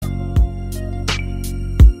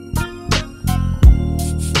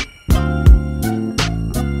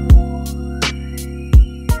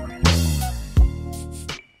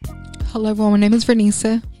Hello, everyone. My name is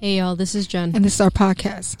Vernisa. Hey, y'all. This is Jen. And this is our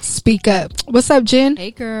podcast, Speak Up. What's up, Jen?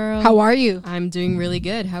 Hey, girl. How are you? I'm doing really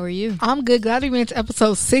good. How are you? I'm good. Glad we made it to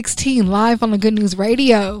episode 16 live on the Good News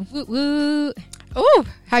Radio. Woot woot. Ooh,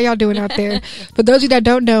 how y'all doing out there? For those of you that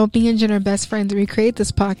don't know, me and Jen are best friends, and we create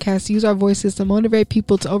this podcast to use our voices to motivate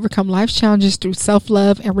people to overcome life's challenges through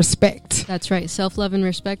self-love and respect. That's right. Self-love and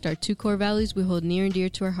respect are two core values we hold near and dear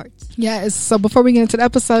to our hearts. Yes. So before we get into the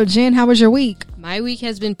episode, Jen, how was your week? My week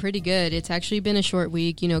has been pretty good. It's actually been a short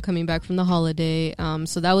week, coming back from the holiday.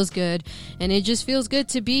 So that was good. And it just feels good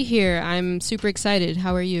to be here. I'm super excited.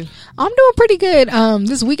 How are you? I'm doing pretty good.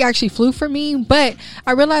 This week actually flew for me, but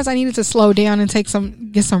I realized I needed to slow down and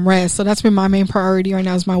get some rest. So that's been my main priority right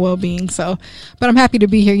now is my well-being. So, but I'm happy to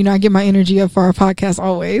be here. I get my energy up for our podcast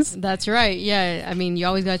always. That's right. Yeah. I mean, you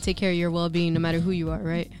always got to take care of your well-being no matter who you are,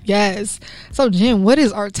 right? Yes. So, Jen, what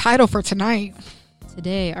is our title for tonight?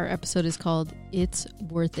 Today, our episode is called It's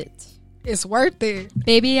Worth It. It's worth it.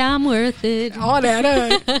 Baby, I'm worth it. All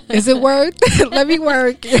that. Is it worth? Let me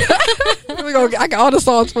work. I got all the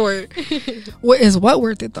songs for it. What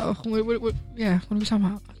worth it, though? What are we talking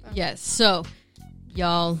about? Yes. So,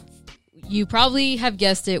 y'all, you probably have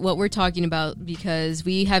guessed it, what we're talking about, because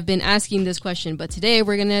we have been asking this question. But today,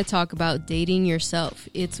 we're going to talk about dating yourself.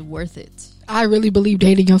 It's worth it. I really believe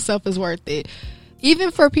dating yourself is worth it.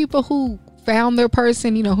 Even for people who found their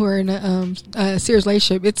person, who are in a serious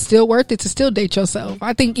relationship, it's still worth it to still date yourself.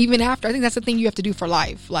 I think even after, I think that's the thing you have to do for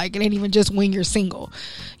life. Like, it ain't even just when you're single,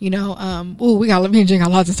 me and Jen got a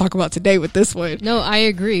lot to talk about today with this one. No, I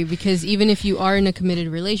agree, because even if you are in a committed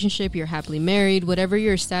relationship, you're happily married, whatever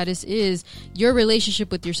your status is, your relationship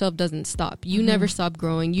with yourself doesn't stop. You never stop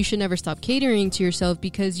growing. You should never stop catering to yourself,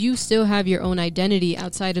 because you still have your own identity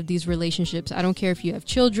outside of these relationships. I don't care if you have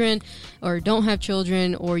children or don't have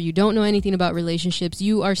children, or you don't know anything about relationships.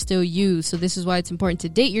 You are still you. So this is why it's important to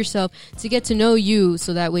date yourself, to get to know you,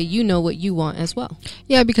 so that way you know what you want as well.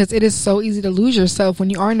 Yeah, because it is so easy to lose yourself when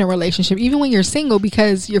you are in a relationship, even when you're single,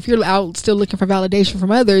 because if you're out still looking for validation from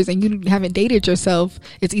others and you haven't dated yourself,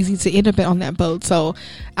 it's easy to end up on that boat. So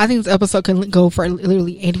I think this episode can go for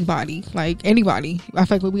literally anybody. Like anybody. I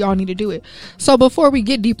feel like we all need to do it. So before we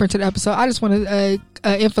get deeper into the episode, I just want to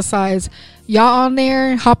emphasize, y'all on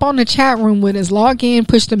there, hop on the chat room with us, log in,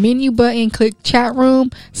 push the menu button, click chat room,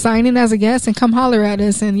 sign in as a guest, and come holler at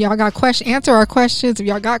us. And y'all got questions, answer our questions. If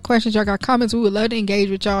y'all got questions, y'all got comments, we would love to engage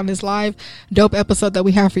with y'all on this live dope episode that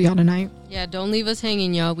we have for y'all tonight. Yeah, don't leave us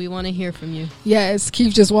hanging, y'all. We want to hear from you. Yes,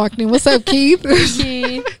 Keith just walked in. What's up, Keith?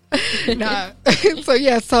 Keith.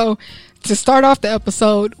 So to start off the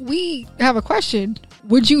episode, we have a question.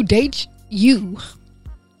 Would you date you?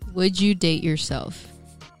 Would you date yourself?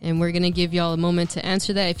 And we're going to give y'all a moment to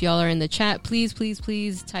answer that. If y'all are in the chat, please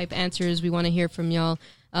type answers. We want to hear from y'all.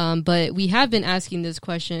 But we have been asking this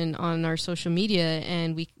question on our social media,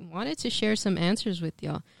 and we wanted to share some answers with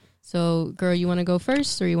y'all. So, girl, you want to go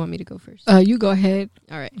first, or you want me to go first? You go ahead.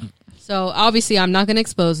 All right. So, obviously, I'm not going to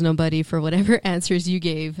expose nobody for whatever answers you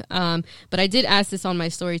gave. But I did ask this on my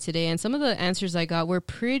story today, and some of the answers I got were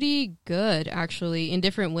pretty good, actually, in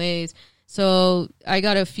different ways. So, I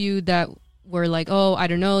got a few that were like, oh, I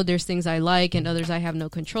don't know, there's things I like and others I have no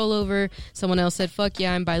control over. Someone else said, fuck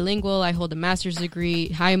yeah, I'm bilingual, I hold a master's degree,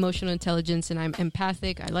 high emotional intelligence, and I'm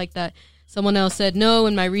empathic. I like that. Someone else said no,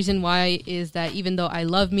 and my reason why is that even though I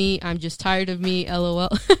love me, I'm just tired of me, LOL.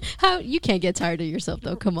 How you can't get tired of yourself,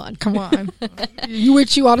 though. Come on. You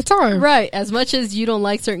with you all the time. Right. As much as you don't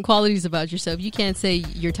like certain qualities about yourself, you can't say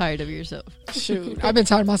you're tired of yourself. Shoot. I've been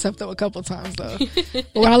tired of myself, though, a couple times, though. But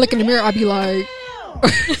when I look in the mirror, I be like...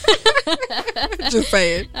 Just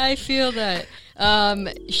saying. I feel that.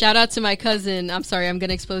 Shout out to my cousin. I'm sorry, I'm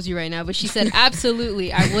gonna expose you right now, but she said,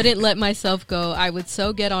 absolutely, I wouldn't let myself go. I would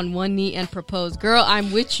so get on one knee and propose. Girl,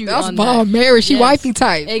 I'm with you. That's on bomb. that. Mary, she wifey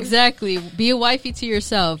type. Exactly. Be a wifey to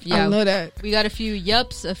yourself. Yeah, I love that. We got a few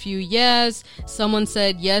yups, a few yes. Someone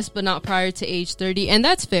said yes, but not prior to age 30, and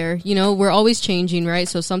that's fair. We're always changing, right?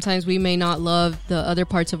 So sometimes we may not love the other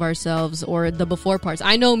parts of ourselves or the before parts.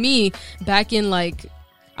 I know me back in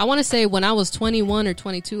I want to say when I was 21 or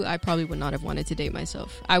 22, I probably would not have wanted to date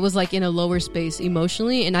myself. I was in a lower space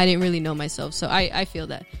emotionally, and I didn't really know myself. So I feel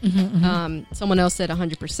that. Someone else said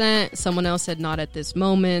 100%. Someone else said not at this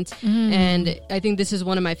moment. And I think this is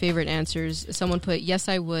one of my favorite answers. Someone put, yes,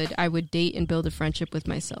 I would. I would date and build a friendship with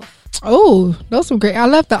myself. Oh, those were great. I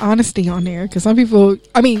love the honesty on there, because some people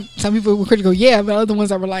were critical, yeah, but other ones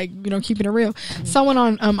that were keeping it real. Someone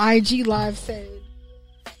on IG Live said,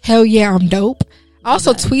 hell yeah, I'm dope. I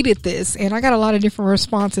also tweeted this, and I got a lot of different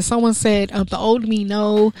responses. Someone said, the old me,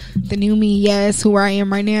 no. The new me, yes. Who I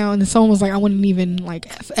am right now. And then someone was like, I wouldn't even,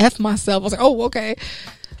 F myself. I was like, oh, okay.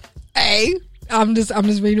 Hey, I'm just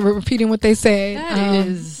repeating what they said. That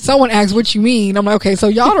is. Someone asked what you mean. I'm like, okay, so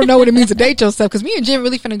y'all don't know what it means to date yourself, because me and Jen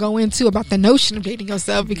really finna go into about the notion of dating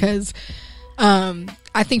yourself, because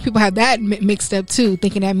I think people have that mixed up too,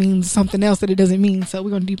 thinking that means something else that it doesn't mean. So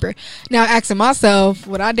we're going deeper. Now, asking myself,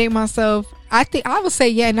 would I date myself? I think I would say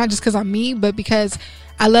yeah, not just because I'm me, but because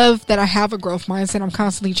I love that I have a growth mindset. I'm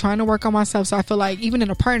constantly trying to work on myself. So I feel like even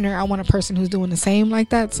in a partner, I want a person who's doing the same like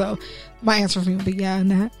that. So my answer for me would be yeah on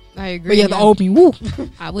that. I agree. But yeah, the old me, woo.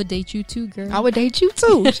 I would date you too, girl. I would date you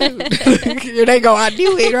too. Here they go. I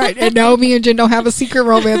knew it, right? And now me and Jen don't have a secret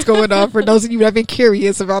romance going on, for those of you that have been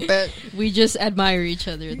curious about that. We just admire each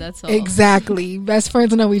other. That's all. Exactly. Best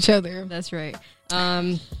friends know each other. That's right.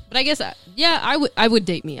 But I guess, I would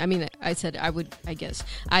date me. I mean, I said I would, I guess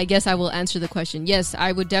I will answer the question. Yes,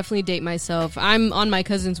 I would definitely date myself. I'm on my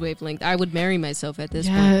cousin's wavelength. I would marry myself at this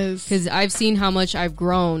point, because I've seen how much I've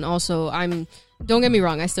grown. Also, don't get me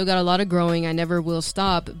wrong, I still got a lot of growing. I never will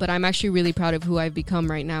stop, but I'm actually really proud of who I've become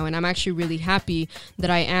right now. And I'm actually really happy that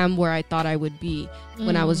I am where I thought I would be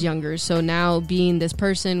when I was younger. So now being this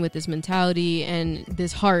person with this mentality and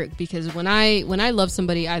this heart, because when I love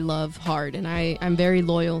somebody, I love hard, and I'm very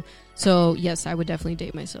loyal. So yes, I would definitely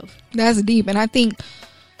date myself. That's deep. And I think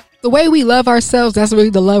the way we love ourselves, that's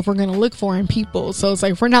really the love we're going to look for in people. So it's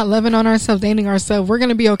like, if we're not loving on ourselves, dating ourselves, we're going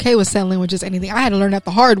to be okay with settling with just anything. I had to learn that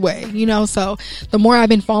the hard way, so the more I've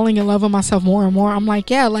been falling in love with myself more and more, I'm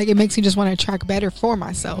like, yeah, like it makes me just want to attract better for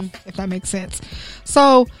myself, if that makes sense.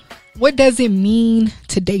 So what does it mean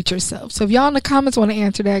to date yourself? So if y'all in the comments want to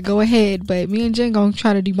answer that, go ahead. But me and Jen going to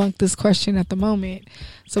try to debunk this question at the moment.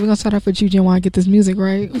 So we're going to start off with you, Jen, while I get this music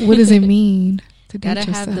right. What does it mean to date Gotta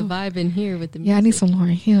yourself? have the vibe in here with the music. Yeah, I need some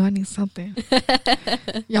Lauryn Hill. I need something.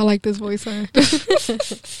 Y'all like this voice, huh?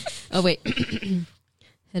 Oh, wait.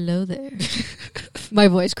 Hello there. My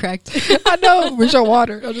voice cracked. I know. Where's your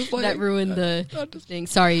water? I just like that ruined the thing.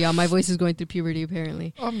 Sorry, y'all. My voice is going through puberty,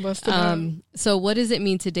 apparently. I'm busting So what does it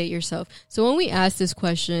mean to date yourself? So when we asked this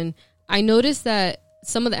question, I noticed that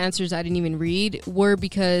some of the answers I didn't even read were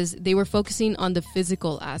because they were focusing on the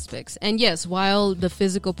physical aspects. And yes, while the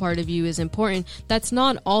physical part of you is important, that's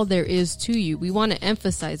not all there is to you. We want to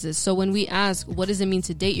emphasize this. So when we ask, what does it mean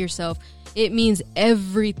to date yourself? It means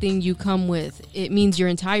everything you come with. It means your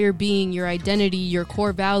entire being, your identity, your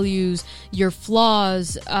core values, your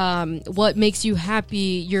flaws, what makes you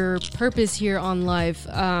happy, your purpose here on life,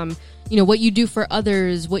 what you do for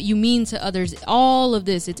others, what you mean to others, all of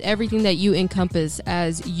this. It's everything that you encompass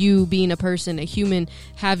as you being a person, a human,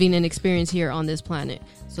 having an experience here on this planet.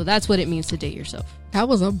 So that's what it means to date yourself. That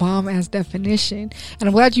was a bomb-ass definition. And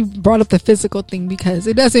I'm glad you brought up the physical thing, because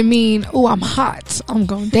it doesn't mean, oh, I'm hot, I'm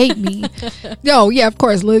going to date me. No, yeah, of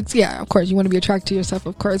course, looks, yeah, of course, you want to be attracted to yourself,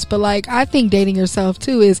 of course. But, like, I think dating yourself,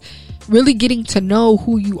 too, is really getting to know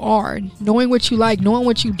who you are, knowing what you like, knowing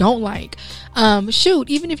what you don't like.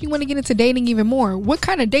 Even if you want to get into dating even more, what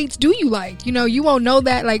kind of dates do you like? You won't know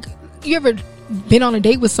that. Like, you ever been on a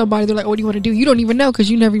date with somebody, they're like, what do you want to do? You don't even know, because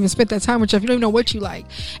you never even spent that time with yourself. You don't even know what you like.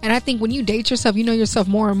 And I think when you date yourself, you know yourself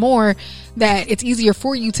more and more, that it's easier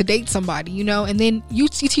for you to date somebody, and then you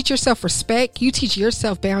teach yourself respect, you teach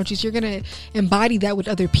yourself boundaries. You're going to embody that with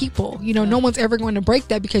other people. No one's ever going to break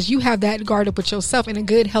that, because you have that guard up with yourself in a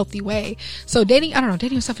good, healthy way. So dating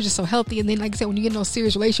yourself is just so healthy. And then, like I said, when you get in those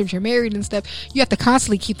serious relationships, you're married and stuff, you have to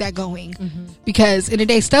constantly keep that going, because in a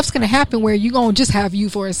day, stuff's going to happen where you're going to just have you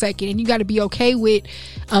for a second, and you got to be okay with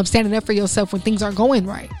standing up for yourself when things aren't going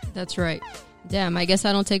right. That's right. Damn, I guess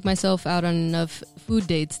I don't take myself out on enough food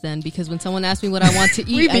dates then, because when someone asks me what I want to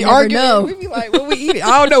eat, I never know. We be like, what we eating?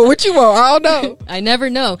 I don't know what you want. I don't know. I never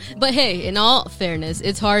know. But hey, in all fairness,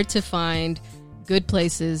 it's hard to find good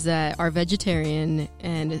places that are vegetarian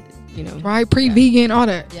and, right, pre-vegan, all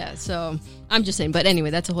that. Yeah, so I'm just saying. But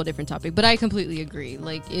anyway, that's a whole different topic. But I completely agree.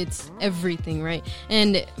 Like, it's everything, right?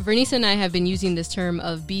 And Vernice and I have been using this term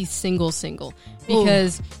of be single,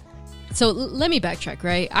 because... Ooh. So let me backtrack,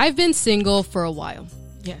 right? I've been single for a while.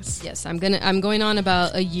 Yes. I'm going on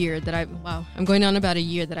about a year that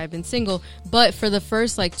I've been single. But for the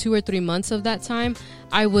first 2 or 3 months of that time,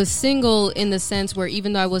 I was single in the sense where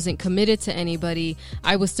even though I wasn't committed to anybody,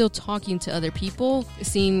 I was still talking to other people,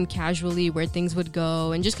 seeing casually where things would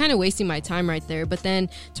go, and just kind of wasting my time right there. But then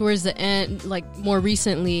towards the end, more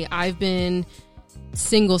recently, I've been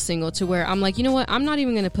single to where I'm like, you know what, I'm not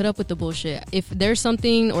even gonna put up with the bullshit. If there's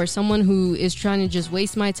something or someone who is trying to just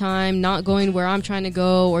waste my time, not going where I'm trying to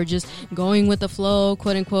go, or just going with the flow,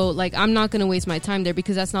 quote unquote, like, I'm not gonna waste my time there,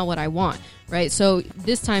 because that's not what I want, right? So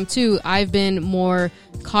this time too, I've been more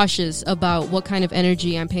cautious about what kind of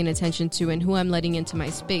energy I'm paying attention to and who I'm letting into my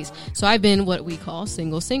space. So I've been what we call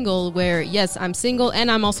single, where yes, I'm single and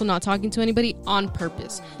I'm also not talking to anybody on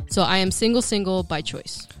purpose. So I am single by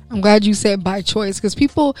choice. I'm glad you said by choice, because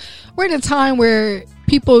we're in a time where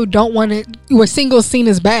people don't want it, where single seen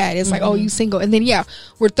as bad. It's like, oh, you single. And then, yeah,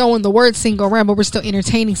 we're throwing the word single around, but we're still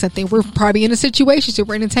entertaining something. We're probably in a situation, so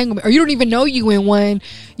we're in entanglement, or you don't even know you in one.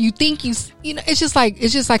 You think you know, it's just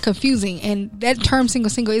like confusing. And that term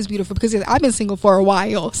single is beautiful, because I've been single for a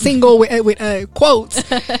while, single with quotes.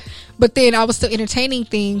 But then I was still entertaining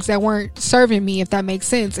things that weren't serving me, if that makes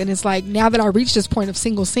sense. And it's like, now that I reached this point of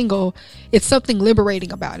single, it's something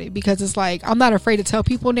liberating about it, because it's like, I'm not afraid to tell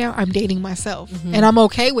people now I'm dating myself, and I'm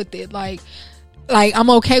okay with it. Like I'm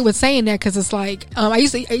okay with saying that, because it's like,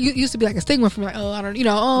 it used to be like a stigma for me, like, oh, I don't, you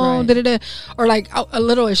know, oh, right. Da-da-da. Or like a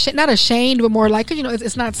little not ashamed, but more like, you know,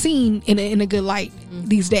 it's not seen in a good light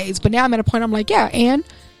these days. But now I'm at a point, I'm like, yeah,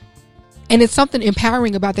 and it's something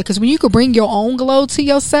empowering about that, because when you could bring your own glow to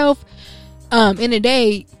yourself, in a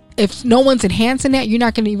day, if no one's enhancing that, you're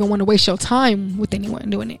not going to even want to waste your time with anyone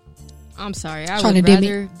doing it. I'm sorry. I would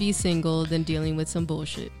rather be single than dealing with some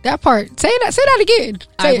bullshit. That part. Say that again.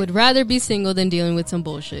 I would rather be single than dealing with some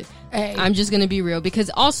bullshit. Hey. I'm just going to be real,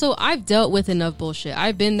 because also I've dealt with enough bullshit.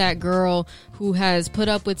 I've been that girl who has put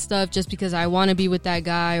up with stuff just because I want to be with that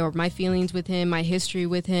guy, or my feelings with him, my history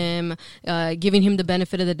with him, giving him the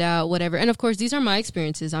benefit of the doubt, whatever. And of course, these are my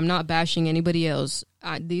experiences. I'm not bashing anybody else.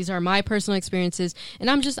 These are my personal experiences,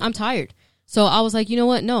 and I'm tired. So I was like, you know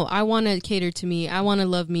what? No, I want to cater to me. I want to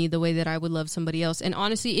love me the way that I would love somebody else. And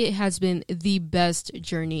honestly, it has been the best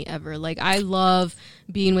journey ever. Like, I love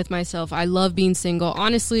being with myself. I love being single.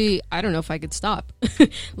 Honestly, I don't know if I could stop.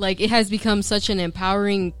 Like, it has become such an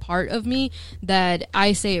empowering part of me that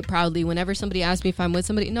I say it proudly. Whenever somebody asks me if I'm with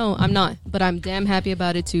somebody, no, I'm not. But I'm damn happy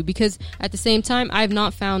about it too, because at the same time, I've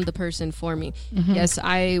not found the person for me. Yes,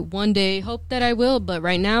 I one day hope that I will, but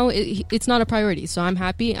right now it's not a priority. So I'm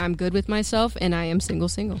happy. I'm good with myself. And I am single.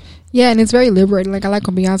 Yeah, and it's very liberating. Like, I like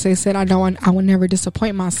when Beyonce said, I will never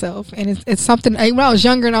disappoint myself. And it's something, when I was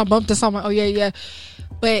younger and I bumped into someone, oh yeah.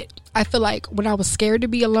 But I feel like when I was scared to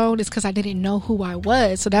be alone, it's because I didn't know who I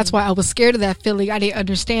was. So that's why I was scared of that feeling. I didn't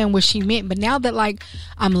understand what she meant. But now that, like,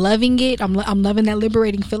 I'm loving it, I'm loving that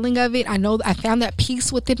liberating feeling of it. I know I found that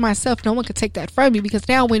peace within myself. No one could take that from me, because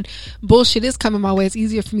now when bullshit is coming my way, it's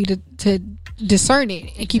easier for me to discern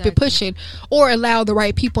it and keep it pushing, or allow the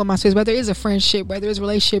right people in my space, whether it's a friendship, whether it's a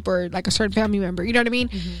relationship, or like a certain family member. You know what I mean?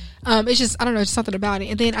 It's just, I don't know, it's something about it.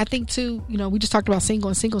 And then I think too, you know, we just talked about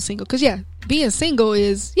single, because yeah, being single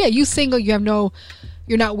is, yeah, you single, you're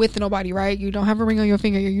not with nobody, right? You don't have a ring on your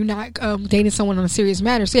finger. You're not dating someone on a serious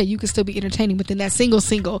matter. So yeah, you can still be entertaining within that single.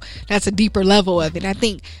 That's a deeper level of it. And I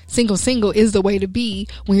think single is the way to be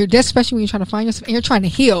when you're, especially when you're trying to find yourself and you're trying to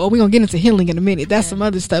heal. Oh, we're gonna get into healing in a minute. That's some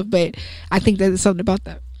other stuff, but I think there's something about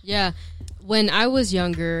that. Yeah. When I was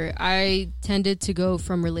younger, I tended to go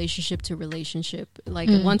from relationship to relationship. Like,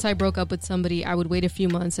 once I broke up with somebody, I would wait a few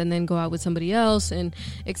months and then go out with somebody else, and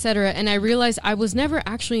etc. And I realized I was never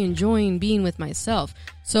actually enjoying being with myself.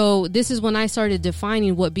 So this is when I started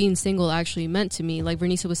defining what being single actually meant to me. Like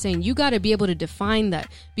Vernisa was saying, you got to be able to define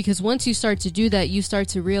that, because once you start to do that, you start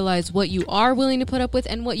to realize what you are willing to put up with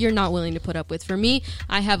and what you're not willing to put up with. For me,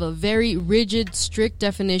 I have a very rigid, strict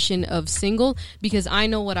definition of single, because I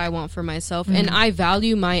know what I want for myself, and I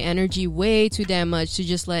value my energy way too damn much to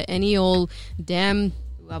just let any old damn,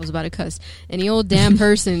 I was about to cuss, any old damn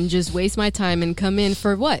person just waste my time and come in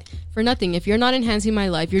for what? For nothing. If you're not enhancing my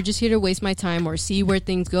life, you're just here to waste my time or see where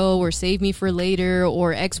things go or save me for later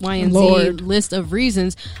or X, Y, and Z list of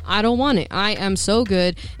reasons. I don't want it. I am so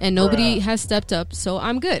good, and nobody has stepped up, so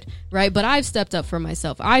I'm good, right? But I've stepped up for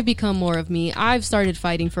myself. I've become more of me. I've started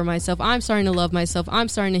fighting for myself. I'm starting to love myself. I'm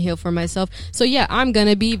starting to heal for myself. So yeah, I'm going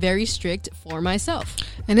to be very strict for myself.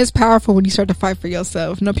 And it's powerful when you start to fight for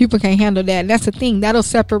yourself. No, people can't handle that. And that's the thing. That'll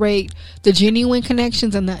separate the genuine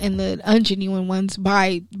connections and the ungenuine ones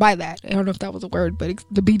by that. I don't know if that was a word, but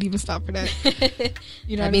the beat even stopped for that.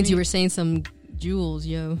 You know, that means you were saying some jewels,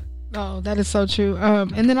 yo. Oh, that is so true.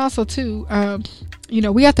 And then also too, you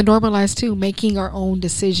know, we have to normalize too making our own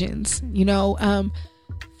decisions. You know,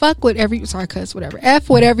 fuck what F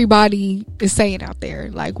what everybody is saying out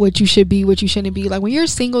there, like what you should be, what you shouldn't be. Like when you're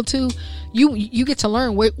single too, you get to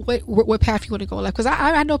learn what path you want to go. Like, because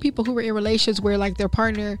I know people who were in relationships where like their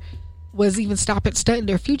partner was even stunting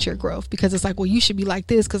their future growth, because it's like, well, you should be like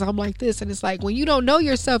this because I'm like this. And it's like, when you don't know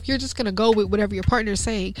yourself, you're just going to go with whatever your partner's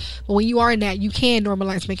saying. But when you are in that, you can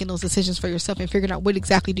normalize making those decisions for yourself and figuring out what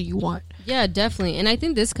exactly do you want. Yeah, definitely. And I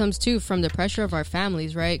think this comes too from the pressure of our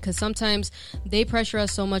families, right? Because sometimes they pressure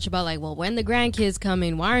us so much about like, well, when the grandkids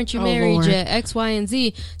coming, why aren't you married yet? X, Y, and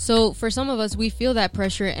Z. So for some of us, we feel that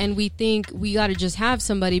pressure and we think we got to just have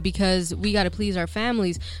somebody because we got to please our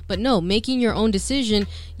families. But no, making your own decision,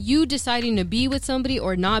 you deciding to be with somebody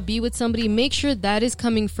or not be with somebody, make sure that is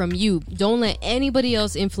coming from you. Don't let anybody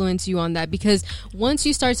else influence you on that, because once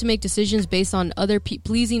you start to make decisions based on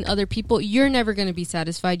pleasing other people, you're never going to be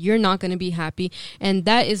satisfied. You're not going to be happy, and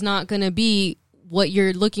that is not going to be what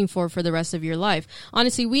you're looking for the rest of your life.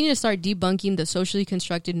 Honestly, we need to start debunking the socially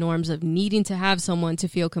constructed norms of needing to have someone to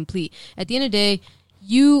feel complete. At the end of the day,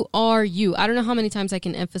 you are you. I don't know how many times I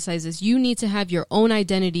can emphasize this. You need to have your own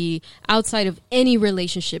identity outside of any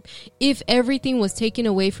relationship. If everything was taken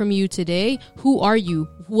away from you today, who are you?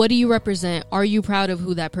 What do you represent? Are you proud of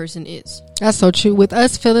who that person is? That's so true. With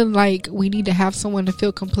us feeling like we need to have someone to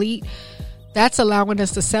feel complete, that's allowing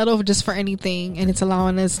us to settle just for anything, and it's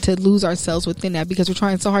allowing us to lose ourselves within that, because we're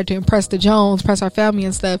trying so hard to impress the Jones, impress our family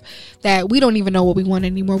and stuff, that we don't even know what we want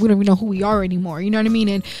anymore. We don't even know who we are anymore. You know what I mean?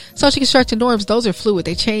 And social constructed norms, those are fluid.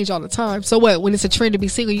 They change all the time. So what? When it's a trend to be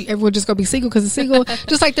single, everyone just gonna be single because it's single?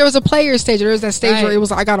 Just like there was a player stage, or there was that stage where it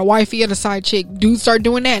was like, I got a wifey and a side chick. Dudes start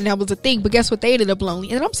doing that, and that was a thing. But guess what? They ended up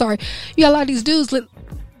lonely. And I'm sorry, you got a lot of these dudes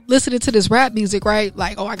listening to this rap music, right?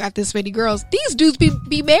 Like, oh, I got this many girls. These dudes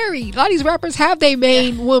be married. A lot of these rappers have their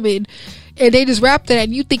main woman, and they just rap that,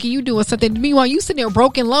 and you thinking you doing something. Meanwhile, you sitting there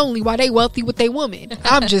broken, lonely, while they wealthy with their woman.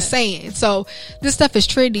 I'm just saying. So this stuff is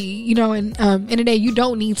trendy, you know. And in the day, you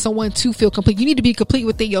don't need someone to feel complete. You need to be complete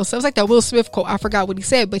within yourself. It's like that Will Smith quote. I forgot what he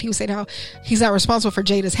said, but he was saying how he's not responsible for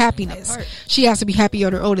Jada's happiness. She has to be happy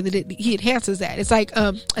on her own, and then he enhances that. It's like,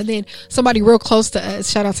 and then somebody real close to us,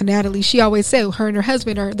 shout out to Natalie. She always said her and her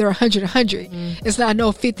husband they're 100. It's not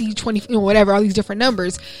no 50, 20, you know, whatever, all these different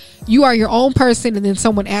numbers. You are your own person, and then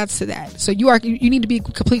someone adds to that. So you need to be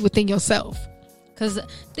complete within yourself. Because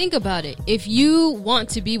think about it. If you want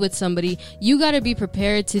to be with somebody, you got to be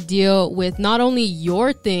prepared to deal with not only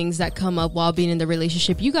your things that come up while being in the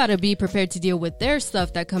relationship, you got to be prepared to deal with their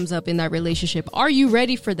stuff that comes up in that relationship. Are you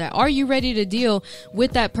ready for that? Are you ready to deal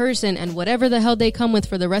with that person and whatever the hell they come with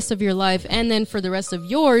for the rest of your life, and then for the rest of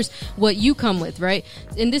yours, what you come with, right?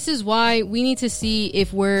 And this is why we need to see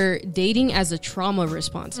if we're dating as a trauma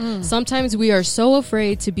response. Sometimes we are so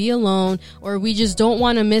afraid to be alone, or we just don't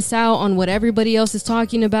want to miss out on what everybody else is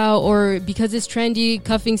talking about, or because it's trendy,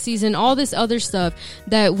 cuffing season, all this other stuff,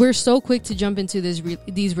 that we're so quick to jump into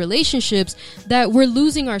these relationships that we're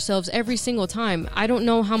losing ourselves every single time. I don't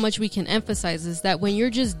know how much we can emphasize this, that when you're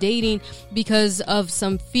just dating because of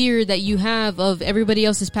some fear that you have of everybody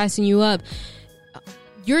else is passing you up,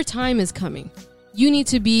 your time is coming. You need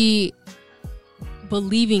to be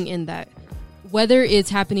believing in that, whether it's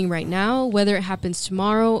happening right now, whether it happens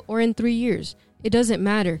tomorrow or in 3 years. It doesn't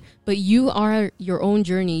matter, but you are your own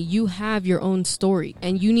journey. You have your own story,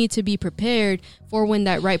 and you need to be prepared for when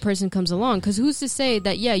that right person comes along. Because who's to say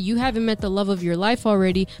that, yeah, you haven't met the love of your life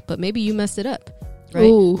already, but maybe you messed it up, right?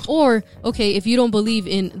 Ooh. Or, okay, if you don't believe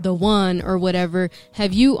in the one or whatever,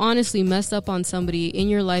 have you honestly messed up on somebody in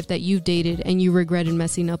your life that you've dated and you regretted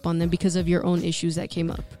messing up on them because of your own issues that came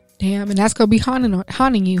up? Damn, and that's going to be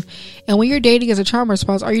haunting you. And when you're dating as a trauma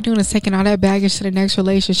response, all you're doing is taking all that baggage to the next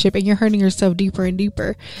relationship, and you're hurting yourself deeper and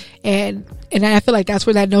deeper. And I feel like that's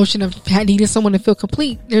where that notion of needing someone to feel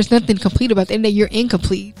complete, there's nothing complete about it, and that you're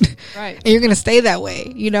incomplete. Right. And you're going to stay that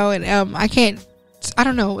way, you know. And I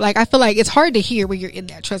don't know, like, I feel like it's hard to hear when you're in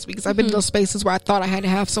that, trust me, because I've been in those spaces where I thought I had to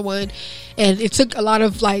have someone, and it took a lot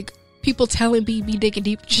of, like, people telling me digging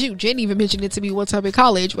deep. Shoot, Jen even mentioned it to me one time in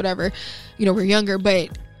college, whatever, you know, we're younger,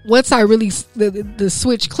 but once I really the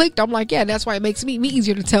switch clicked, I'm like, yeah, that's why it makes me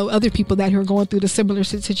easier to tell other people that who are going through the similar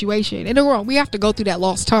situation. And don't wrong, we have to go through that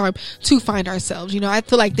lost time to find ourselves. You know, I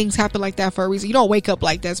feel like things happen like that for a reason. You don't wake up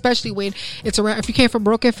like that, especially when it's around. If you came from a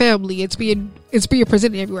broken family, it's being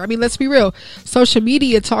presented everywhere. I mean, let's be real. Social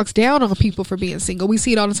media talks down on people for being single. We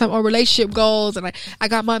see it all the time on relationship goals, and I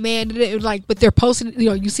got my man, like, but they're posting. You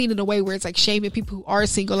know, you see it in a way where it's like shaming people who are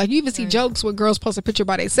single. Like, you even see jokes when girls post a picture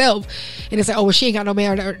by themselves, and it's like, oh, well, she ain't got no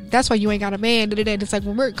man. Or, that's why you ain't got a man. And it's like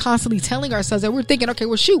when we're constantly telling ourselves that, we're thinking, okay,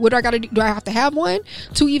 well, shoot, what do I got to do? Do I have to have one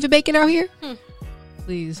to even make it out here?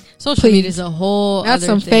 Please. Social media is a whole That's other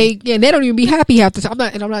some thing. fake. Yeah, they don't even be happy half the time.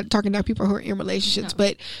 I'm not talking about people who are in relationships,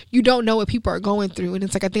 but you don't know what people are going through. And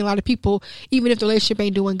it's like, I think a lot of people, even if the relationship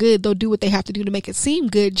ain't doing good, they'll do what they have to do to make it seem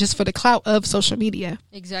good just for the clout of social media.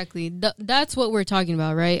 Exactly. That's what we're talking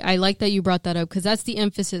about, right? I like that you brought that up because that's the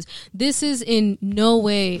emphasis. This is in no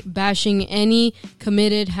way bashing any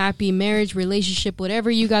committed, happy marriage, relationship,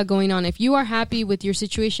 whatever you got going on. If you are happy with your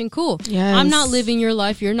situation, cool. Yes. I'm not living your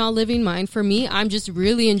life. You're not living mine. For me, I'm just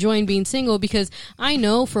really enjoying being single because I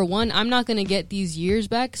know, for one, I'm not going to get these years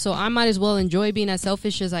back. So I might as well enjoy being as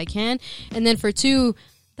selfish as I can. And then for two,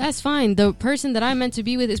 that's fine. The person that I'm meant to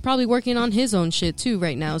be with is probably working on his own shit too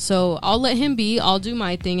right now. So I'll let him be. I'll do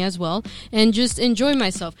my thing as well and just enjoy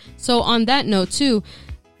myself. So on that note too,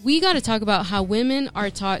 we got to talk about how women are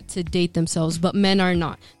taught to date themselves, but men are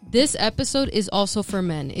not. This episode is also for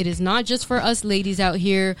men. It is not just for us ladies out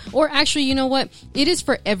here. Or actually, you know what? It is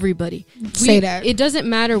for everybody. Say that. It doesn't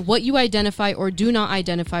matter what you identify or do not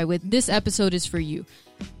identify with. This episode is for you.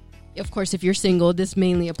 Of course, if you're single, this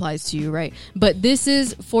mainly applies to you, right? But this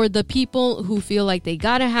is for the people who feel like they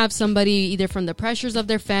gotta have somebody, either from the pressures of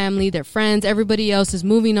their family, their friends, everybody else is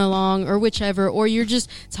moving along, or whichever, or you're just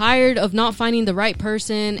tired of not finding the right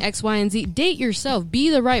person, X, Y, and Z. Date yourself. Be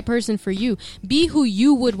the right person for you. Be who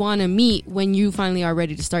you would want to meet when you finally are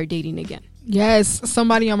ready to start dating again. Yes,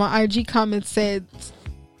 somebody on my IG comment said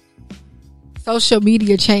social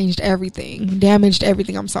media changed everything, damaged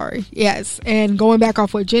everything. I'm sorry. Yes. And going back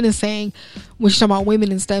off what Jen is saying, when she's talking about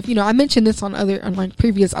women and stuff, you know, I mentioned this on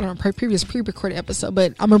previous pre-recorded episode,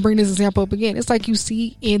 but I'm going to bring this example up again. It's like you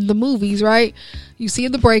see in the movies, right? You see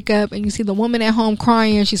the breakup and you see the woman at home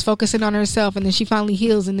crying. She's focusing on herself and then she finally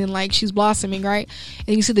heals and then like she's blossoming, right?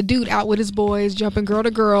 And you see the dude out with his boys jumping girl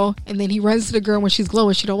to girl and then he runs to the girl when she's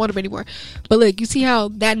glowing. She don't want him anymore. But look, you see how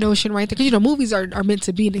that notion right there, because you know, movies are meant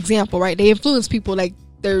to be an example, right? They influence people, like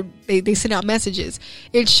they send out messages.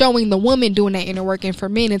 It's showing the woman doing that inner work, and for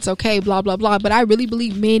men it's okay, blah blah blah. But I really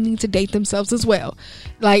believe men need to date themselves as well.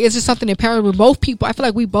 Like, it's just something empowering with both people. I feel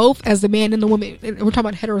like we both, as the man and the woman, and we're talking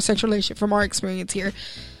about heterosexual relationship from our experience here,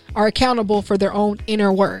 are accountable for their own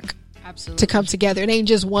inner work. Absolutely. To come together. It ain't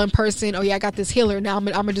just one person, oh yeah, I got this healer, now I'm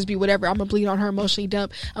gonna just be whatever, I'm gonna bleed on her, emotionally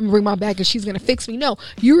dump, I'm gonna bring my back and she's gonna fix me. No,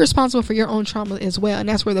 you're responsible for your own trauma as well, and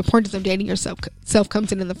that's where the importance of dating yourself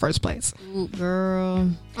comes in the first place. Ooh, girl.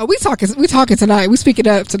 Oh, we talking tonight. We speaking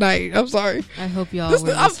up tonight. I'm sorry. I hope y'all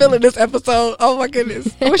were I'm feeling this episode. Oh my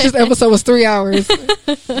goodness. I wish this episode was 3 hours.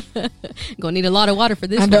 Gonna need a lot of water for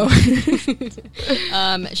this. I know.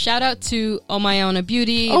 Shout out to Omayona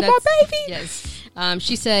Beauty. Oh, my baby. Yes.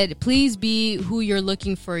 She said, please be who you're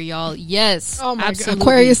looking for, y'all. Yes. Oh my absolutely. God.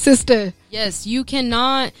 Aquarius sister. Yes, you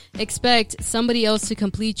cannot expect somebody else to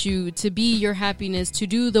complete you, to be your happiness, to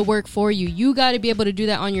do the work for you. You got to be able to do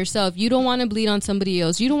that on yourself. You don't want to bleed on somebody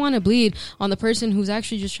else. You don't want to bleed on the person who's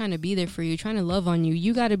actually just trying to be there for you, trying to love on you.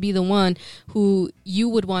 You got to be the one who you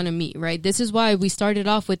would want to meet, right? This is why we started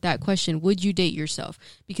off with that question, would you date yourself?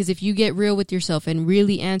 Because if you get real with yourself and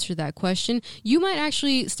really answer that question, you might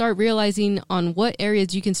actually start realizing on what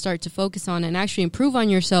areas you can start to focus on and actually improve on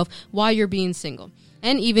yourself while you're being single.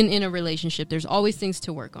 And even in a relationship, there's always things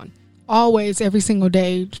to work on. Always, every single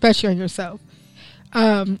day, especially on yourself.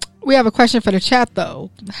 We have a question for the chat, though.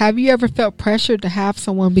 Have you ever felt pressured to have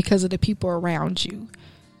someone because of the people around you?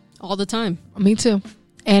 All the time. Me too.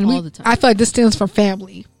 And all the time. I feel like this stems from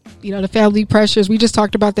family. You know, the family pressures. We just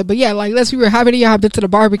talked about that. But yeah, like, how many of y'all have been to the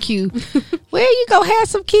barbecue? Where you go have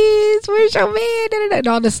some kids? Where's your man? And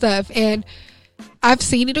all this stuff. And I've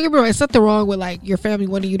seen it. Don't get me wrong. It's nothing wrong with like your family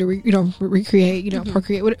wanting you to, recreate,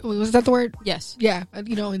 procreate. Was that the word? Yes. Yeah.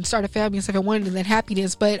 And start a family and stuff and wanting that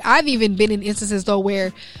happiness. But I've even been in instances though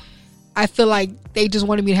where I feel like they just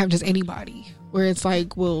wanted me to have just anybody. Where it's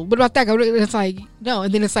like, well, what about that guy? It's like, no.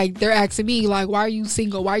 And then it's like they're asking me like, why are you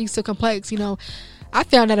single? Why are you so complex? I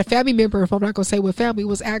found out a family member, if I'm not going to say what family,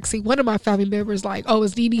 was actually one of my family members like, oh,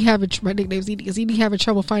 is Nene having, my nickname's Nene, is Nene having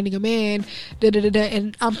trouble finding a man?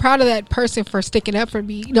 And I'm proud of that person for sticking up for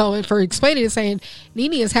me, and for explaining and saying,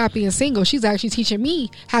 Nene is happy and single. She's actually teaching me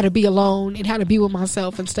how to be alone and how to be with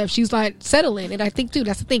myself and stuff. She's like settling. And I think, dude,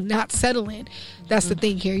 that's the thing, not settling. That's the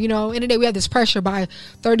thing here. In the day, we have this pressure by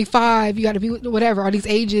 35, you got to be whatever, all these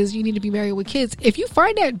ages, you need to be married with kids. If you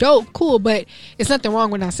find that dope, cool, but it's nothing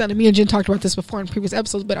wrong with not settling. Me and Jen talked about this before in previous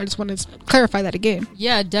episodes, but I just want to clarify that again.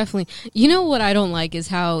 Yeah, definitely. You know what I don't like is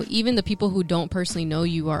how even the people who don't personally know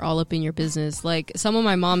you are all up in your business. Like some of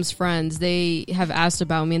my mom's friends, they have asked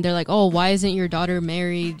about me and they're like, oh, why isn't your daughter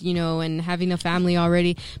married, and having a family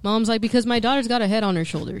already? Mom's like, because my daughter's got a head on her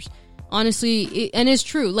shoulders. honestly, and it's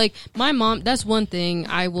true. Like my mom, that's one thing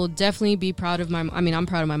I will definitely be proud of I'm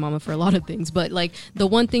proud of my mama for a lot of things, but like the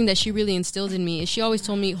one thing that she really instilled in me is she always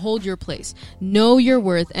told me, hold your place, know your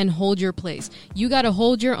worth, and hold your place. You got to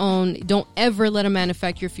hold your own. Don't ever let a man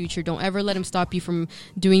affect your future. Don't ever let him stop you from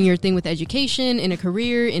doing your thing with education, in a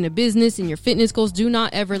career, in a business, in your fitness goals. Do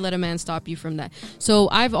not ever let a man stop you from that. So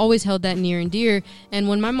I've always held that near and dear. And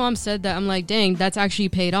when my mom said that, I'm like, dang, that's actually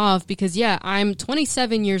paid off, because yeah, I'm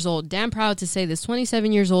 27 years old. Damn proud to say this,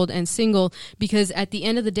 27 years old and single, because at the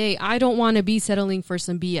end of the day, I don't want to be settling for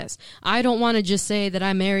some BS. I don't want to just say that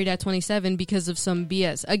I'm married at 27 because of some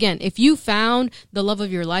BS. Again, if you found the love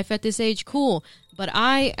of your life at this age, cool. But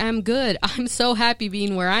I am good. I'm so happy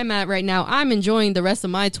being where I'm at right now. I'm enjoying the rest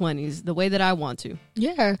of my 20s the way that I want to.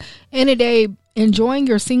 Yeah. And today, enjoying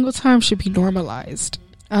your single time should be normalized.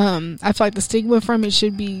 I feel like the stigma from it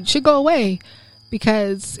should go away,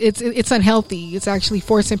 because it's unhealthy. It's actually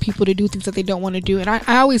forcing people to do things that they don't want to do. And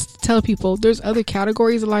I always tell people there's other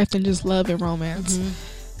categories of life than just love and romance.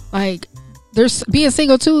 Like, there's being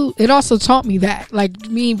single too. It also taught me that, like,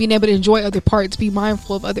 me being able to enjoy other parts, be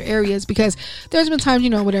mindful of other areas, because there's been times,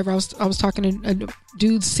 whatever, I was talking to a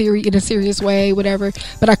dude in a serious way, whatever,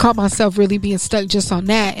 but I caught myself really being stuck just on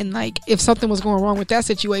that. And like, if something was going wrong with that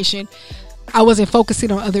situation, I wasn't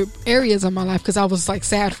focusing on other areas of my life because I was like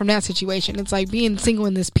sad from that situation. It's like being single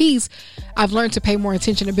in this piece, I've learned to pay more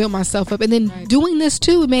attention to build myself up. And then doing this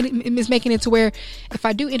too, is making it to where if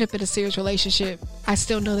I do end up in a serious relationship, I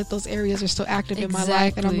still know that those areas are still active in my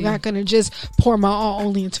life, and I'm not going to just pour my all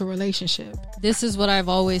only into a relationship. This is what I've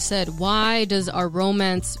always said. Why does our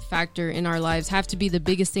romance factor in our lives have to be the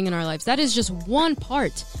biggest thing in our lives? That is just one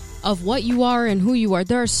part of what you are and who you are.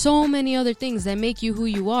 There are so many other things that make you who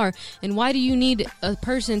you are. And why do you need a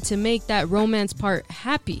person to make that romance part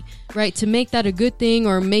happy, right? To make that a good thing,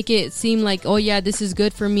 or make it seem like, oh yeah, this is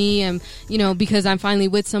good for me, and because I'm finally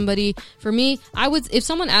with somebody. For me, if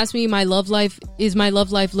someone asked me, is my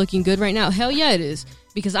love life looking good right now? Hell yeah, it is,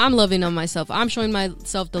 because I'm loving on myself. I'm showing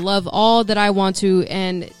myself the love all that I want to,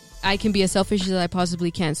 and I can be as selfish as I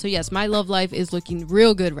possibly can. So yes, my love life is looking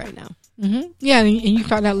real good right now. Yeah, and you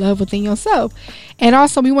find that love within yourself. And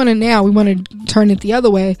also, we want to turn it the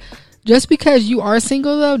other way. Just because you are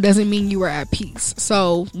single, though, doesn't mean you are at peace.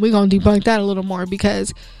 So we're going to debunk that a little more,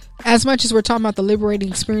 because as much as we're talking about the liberating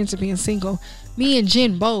experience of being single, me and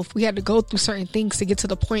Jen both, we had to go through certain things to get to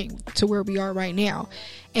the point to where we are right now.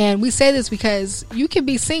 And we say this because you can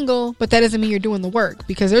be single, but that doesn't mean you're doing the work.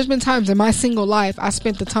 Because there's been times in my single life, I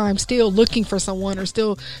spent the time still looking for someone, or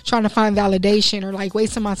still trying to find validation, or like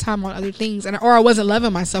wasting my time on other things. Or I wasn't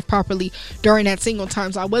loving myself properly during that single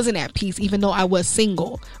time. So I wasn't at peace, even though I was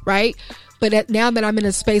single, right? But now that I'm in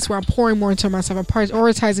a space where I'm pouring more into myself, I'm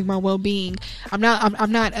prioritizing my well-being. I'm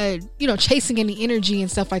not chasing any energy and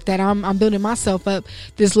stuff like that. I'm building myself up.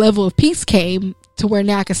 This level of peace came to where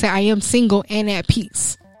now I can say I am single and at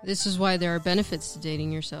peace. This is why there are benefits to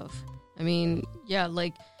dating yourself. I mean, yeah,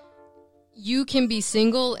 like, you can be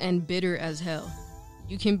single and bitter as hell.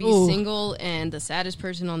 You can be single and the saddest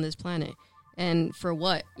person on this planet. And for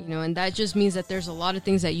what? And that just means that there's a lot of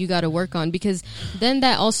things that you got to work on, because then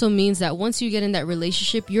that also means that once you get in that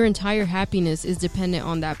relationship, your entire happiness is dependent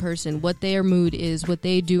on that person, what their mood is, what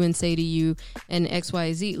they do and say to you, and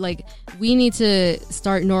XYZ. Like, we need to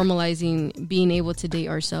start normalizing being able to date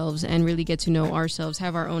ourselves and really get to know ourselves,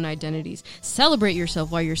 have our own identities. Celebrate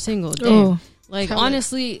yourself while you're single. Damn. Like,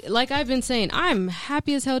 honestly, like I've been saying, I'm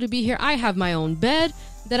happy as hell to be here. I have my own bed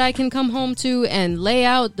that I can come home to and lay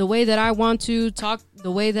out the way that I want to, talk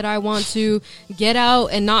the way that I want to, get out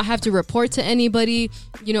and not have to report to anybody,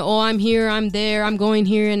 I'm here, I'm there, I'm going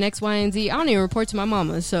here, and X, Y, and Z. I don't even report to my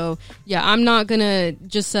mama. So yeah, I'm not gonna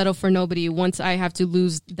just settle for nobody once I have to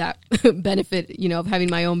lose that benefit, of having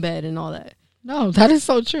my own bed and all that. No, that is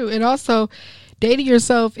so true. And also, dating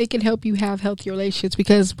yourself, it can help you have healthy relationships,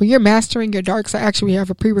 because when you're mastering your dark side, actually we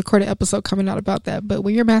have a pre-recorded episode coming out about that, but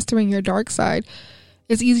when you're mastering your dark side,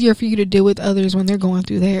 it's easier for you to deal with others when they're going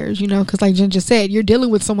through theirs, because like Jen just said, you're dealing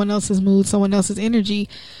with someone else's mood, someone else's energy.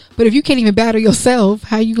 But if you can't even battle yourself,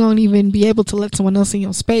 how you going to even be able to let someone else in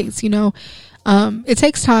your space? It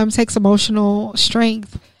takes time, takes emotional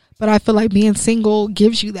strength, but I feel like being single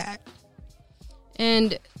gives you that.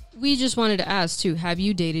 And we just wanted to ask too, have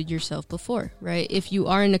you dated yourself before, right? If you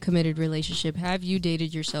are in a committed relationship, have you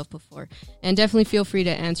dated yourself before? And definitely feel free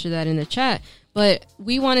to answer that in the chat. But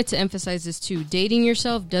we wanted to emphasize this too. Dating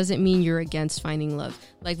yourself doesn't mean you're against finding love.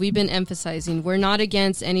 Like we've been emphasizing, we're not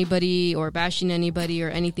against anybody or bashing anybody or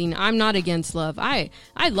anything. I'm not against love. I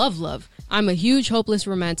love love. I'm a huge hopeless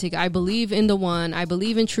romantic. I believe in the one. I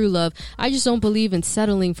believe in true love. I just don't believe in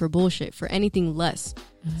settling for bullshit, for anything less.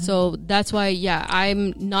 So that's why,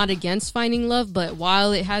 I'm not against finding love, but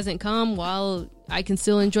while it hasn't come, while I can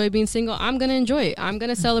still enjoy being single, I'm going to enjoy it. I'm going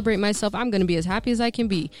to celebrate myself. I'm going to be as happy as I can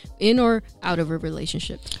be in or out of a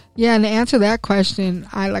relationship. Yeah, and to answer that question,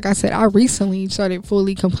 I recently started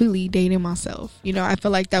completely dating myself. I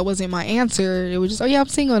feel like that wasn't my answer. It was just, I'm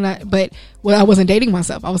single. But I wasn't dating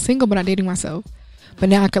myself. I was single, but not dating myself. But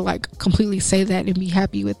now I could completely say that and be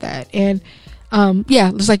happy with that. And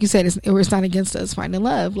just like you said, it's not against us finding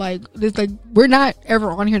love. We're not ever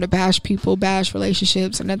on here to bash people, bash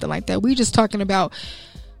relationships, or nothing like that. We just talking about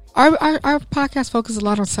our podcast focuses a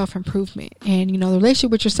lot on self-improvement, and the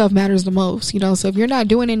relationship with yourself matters the most. So if you're not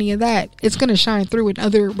doing any of that, it's going to shine through in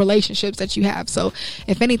other relationships that you have. So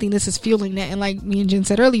if anything, this is fueling that. And like me and Jen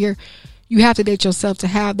said earlier, you have to date yourself to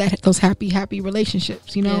have those happy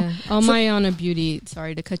relationships, Yeah. Mayana Beauty,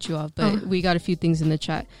 sorry to cut you off, but we got a few things in the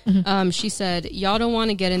chat. She said, y'all don't want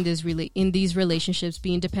to get in these relationships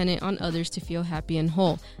being dependent on others to feel happy and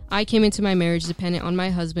whole. I came into my marriage dependent on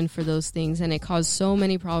my husband for those things, and it caused so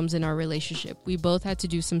many problems in our relationship. We both had to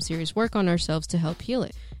do some serious work on ourselves to help heal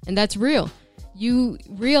it. And that's real. You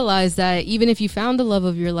realize that even if you found the love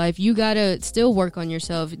of your life, you gotta still work on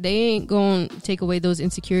yourself. They ain't gonna take away those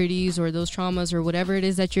insecurities or those traumas or whatever it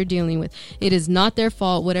is that you're dealing with. It is not their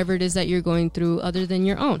fault, whatever it is that you're going through, other than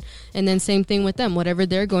your own. And then same thing with them. Whatever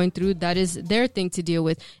they're going through, that is their thing to deal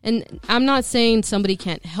with. And I'm not saying somebody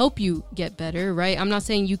can't help you get better, right? I'm not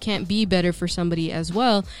saying you can't be better for somebody as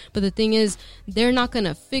well. But the thing is, they're not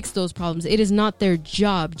gonna fix those problems. It is not their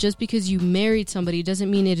job. Just because you married somebody doesn't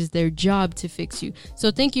mean it is their job to fix you.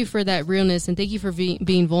 So thank you for that realness, and thank you for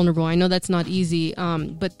being vulnerable. I know that's not easy,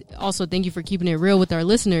 but also thank you for keeping it real with our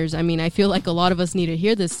listeners. I mean, I feel like a lot of us need to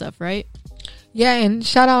hear this stuff, right? Yeah, and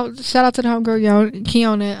shout out to the homegirl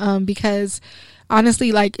Kiona, because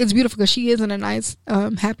honestly, it's beautiful because she is in a nice,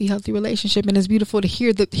 happy, healthy relationship, and it's beautiful to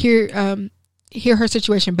hear her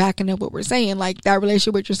situation backing up what we're saying. That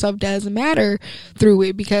relationship with yourself does matter through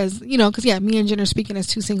it, because me and Jen are speaking as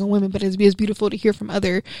two single women, but it's beautiful to hear from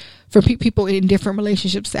people in different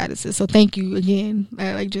relationship statuses. So thank you again,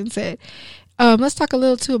 like Jen said. Let's talk a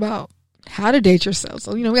little too about how to date yourself.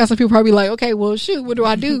 So we got some people probably like, okay, well shoot, what do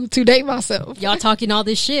I do to date myself? Y'all talking all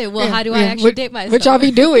this shit, well, how do I actually date myself? What y'all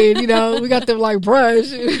be doing? We got them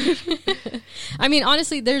brush. I mean,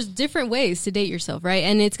 honestly, there's different ways to date yourself, right?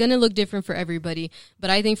 And it's going to look different for everybody. But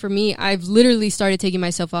I think for me, I've literally started taking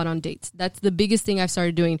myself out on dates. That's the biggest thing I've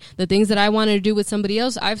started doing. The things that I wanted to do with somebody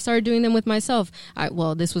else, I've started doing them with myself.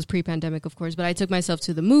 Well, this was pre-pandemic, of course, but I took myself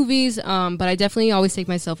to the movies. But I definitely always take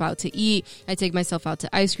myself out to eat. I take myself out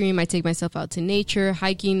to ice cream. I take myself out to nature,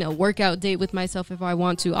 hiking, a workout date with myself if I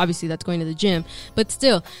want to. Obviously, that's going to the gym. But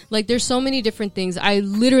still, there's so many different things. I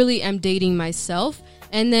literally am dating myself.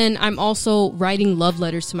 And then I'm also writing love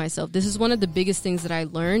letters to myself. This is one of the biggest things that I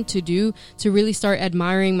learned to do, to really start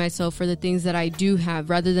admiring myself for the things that I do have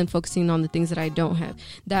rather than focusing on the things that I don't have.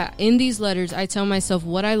 That in these letters, I tell myself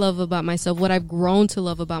what I love about myself, what I've grown to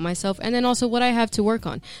love about myself, and then also what I have to work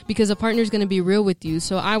on. Because a partner is going to be real with you,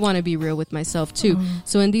 so I want to be real with myself too.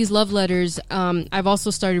 So in these love letters, I've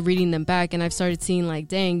also started reading them back, and I've started seeing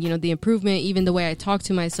dang, the improvement, even the way I talk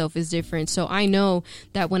to myself is different. So I know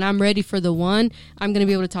that when I'm ready for the one, I'm going to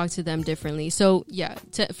be able to talk to them differently. So yeah,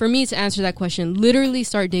 for me to answer that question, literally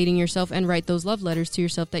start dating yourself and write those love letters to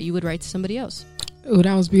yourself that you would write to somebody else. Oh,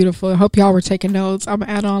 that was beautiful. I hope y'all were taking notes. I'm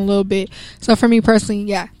gonna add on a little bit. So for me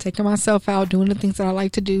personally, taking myself out, doing the things that I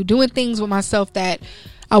like to do, doing things with myself that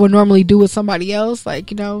I would normally do with somebody else.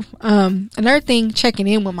 Another thing, checking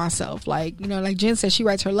in with myself. Like Jen said, she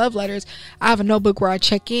writes her love letters. I have a notebook where I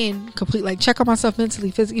check in, check on myself mentally,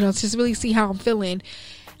 physically, just really see how I'm feeling.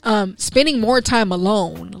 Spending more time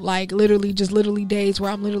alone, literally days where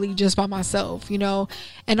I'm literally just by myself,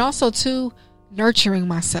 and also too, nurturing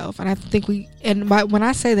myself. And I think when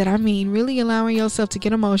I say that, I mean really allowing yourself to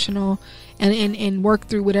get emotional and work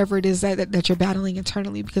through whatever it is that you're battling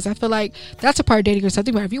internally, because I feel like that's a part of dating yourself.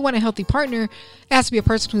 Think about it. If you want a healthy partner, it has to be a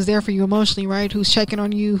person who's there for you emotionally, right? Who's checking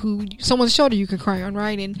on you, someone's shoulder you can cry on,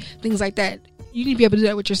 right? And things like that. You need to be able to do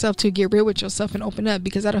that with yourself to get real with yourself and open up,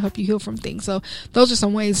 because that'll help you heal from things. So those are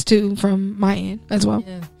some ways too from my end as well.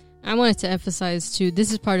 Yeah. I wanted to emphasize too,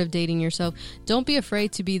 this is part of dating yourself. Don't be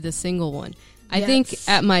afraid to be the single one. I think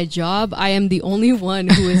at my job, I am the only one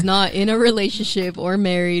who is not in a relationship or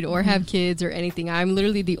married or have kids or anything. I'm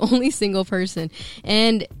literally the only single person.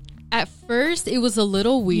 And at first it was a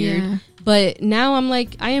little weird, but now I'm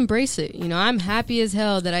I embrace it. I'm happy as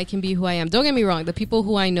hell that I can be who I am. Don't get me wrong. The people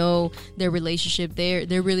who I know, their relationship,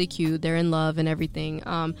 they're really cute. They're in love and everything.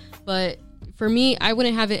 But for me, I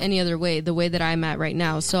wouldn't have it any other way, the way that I'm at right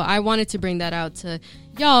now. So I wanted to bring that out to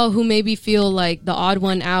y'all who maybe feel like the odd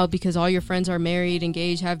one out because all your friends are married,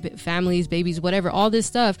 engaged, have families, babies, whatever, all this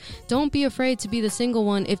stuff. Don't be afraid to be the single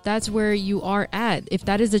one if that's where you are at. If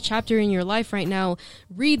that is a chapter in your life right now,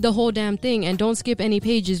 read the whole damn thing and don't skip any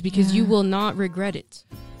pages because you will not regret it.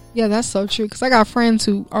 Yeah, that's so true. Because I got friends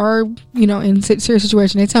who are, in serious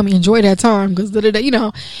situation. They tell me enjoy that time because,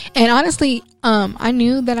 And honestly, I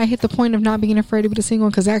knew that I hit the point of not being afraid to be the single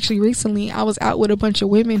because actually recently I was out with a bunch of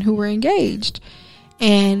women who were engaged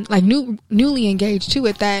and like newly engaged too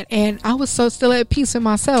at that. And I was still at peace with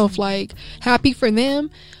myself, like happy for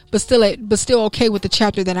them, but still okay with the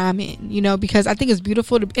chapter that I'm in, because I think it's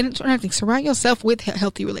beautiful I think surround yourself with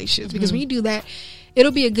healthy relationships because when you do that, it'll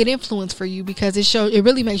be a good influence for you because it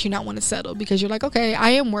really makes you not want to settle because you're like, okay,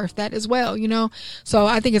 I am worth that as well, So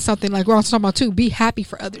I think it's something like we're also talking about too, be happy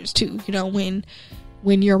for others too,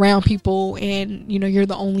 when you're around people and, you're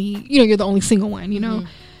the only single one,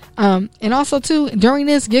 and also too, during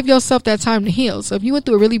this, give yourself that time to heal. So if you went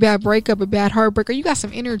through a really bad breakup, a bad heartbreak, or you got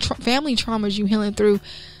some inner family traumas you healing through,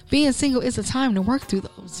 being single is a time to work through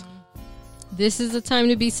those. This is a time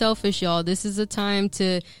to be selfish, y'all. This is a time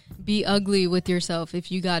to be ugly with yourself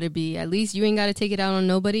if you gotta be. At least you ain't gotta take it out on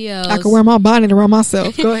nobody else. I can wear my bonnet around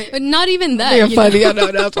myself. Go ahead. But not even that. Yeah, funny. I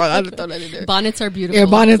know. That's why I just throw that in there. Bonnets are beautiful. Yeah,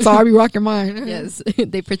 bonnets are. I be rocking mine. Yes.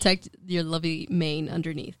 They protect your lovely mane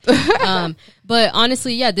underneath. But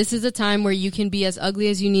honestly, yeah, this is a time where you can be as ugly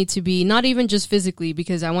as you need to be. Not even just physically,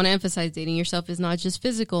 because I want to emphasize dating yourself is not just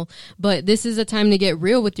physical. But this is a time to get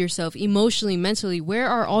real with yourself emotionally, mentally. Where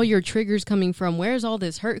are all your triggers coming from? Where's all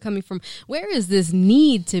this hurt coming from? Where is this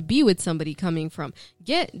need to be with somebody coming from?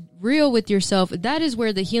 Get real with yourself. That is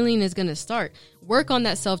where the healing is going to start. Work on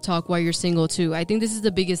that self-talk while you're single too. I think this is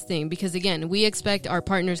the biggest thing because again, we expect our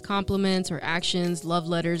partner's compliments or actions, love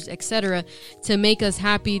letters, etc. to make us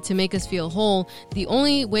happy, to make us feel whole. The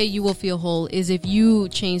only way you will feel whole is if you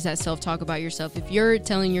change that self-talk about yourself. If you're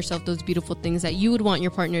telling yourself those beautiful things that you would want your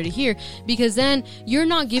partner to hear, because then you're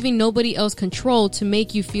not giving nobody else control to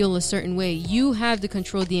make you feel a certain way. You have the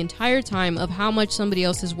control the entire time of how much somebody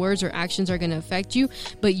else's words or actions are going to affect you,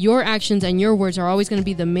 but your actions and your words are always going to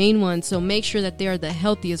be the main ones. So make sure that they are the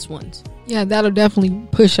healthiest ones. Yeah, that'll definitely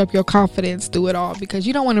push up your confidence through it all because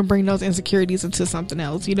you don't want to bring those insecurities into something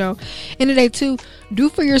else, In the day too, do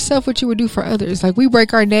for yourself what you would do for others. Like we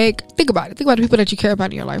break our neck. Think about it. Think about the people that you care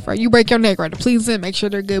about in your life, right? You break your neck, right? To please them, make sure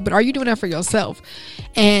they're good. But are you doing that for yourself?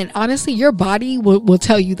 And honestly, your body will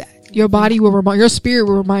tell you that. Your body will your spirit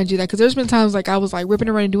will remind you that. Because there's been times like I was like ripping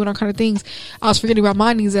around and doing all kind of things. I was forgetting about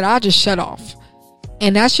my needs that I just shut off.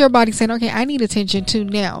 And that's your body saying, okay, I need attention too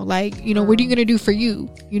now. Like, what are you going to do for you?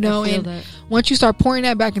 And that. Once you start pouring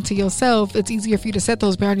that back into yourself, it's easier for you to set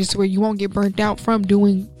those boundaries to where you won't get burnt out from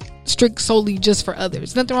doing strict solely just for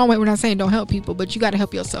others. Nothing wrong with it. We're not saying don't help people, but you got to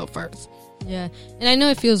help yourself first. Yeah. And I know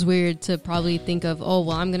it feels weird to probably think of, oh,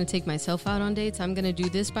 well, I'm going to take myself out on dates. I'm going to do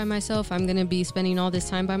this by myself. I'm going to be spending all this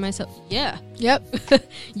time by myself. Yeah. Yep.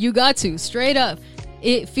 You got to. Straight up.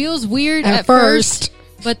 It feels weird at first.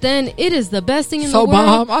 But then it is the best thing in the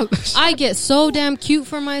world. I get so damn cute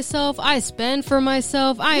for myself. I spend for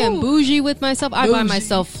myself. I am bougie with myself. I buy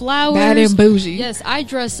myself flowers. Bad and bougie. Yes, I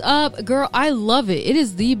dress up. Girl, I love it. It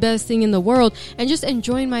is the best thing in the world. And just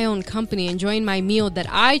enjoying my own company, enjoying my meal that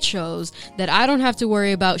I chose, that I don't have to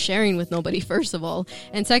worry about sharing with nobody, first of all.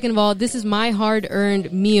 And second of all, this is my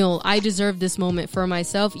hard-earned meal. I deserve this moment for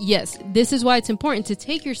myself. Yes, this is why it's important to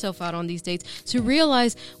take yourself out on these dates, to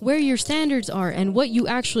realize where your standards are and what you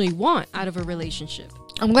actually want out of a relationship.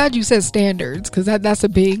 I'm glad you said standards because that's a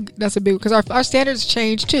big because our standards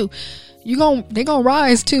change too. They're gonna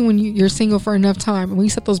rise too when you're single for enough time, and when you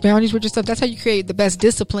set those boundaries with yourself, that's how you create the best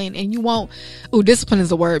discipline. And you won't discipline is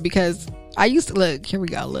the word because I used to look, here we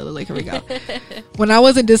go. When I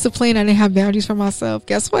wasn't disciplined, I didn't have boundaries for myself.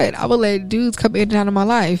 Guess what? I would let dudes come in and out of my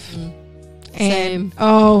life. And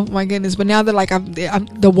oh my goodness, but now that like I'm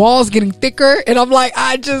the wall's getting thicker and I'm like,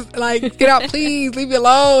 I just like get out, please leave me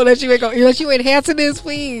alone, let you enhancing this,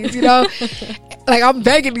 please, like I'm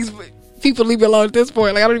begging these people to leave me alone at this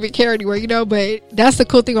point. Like I don't even care anymore, but that's the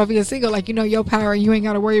cool thing about being single. Like, your power and you ain't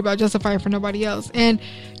got to worry about justifying for nobody else. And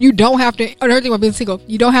you don't have to, another thing about being single,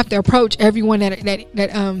 you don't have to approach everyone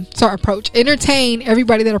entertain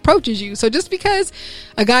everybody that approaches you. So just because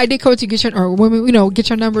a guy did come to get your, or women, get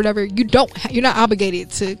your number, whatever, you're not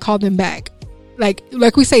obligated to call them back. Like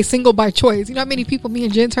we say, single by choice. How many people me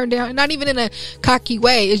and Jen turned down? And not even in a cocky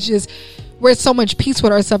way. It's just, we're at so much peace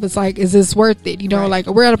with ourselves. It's like, is this worth it? Right. Like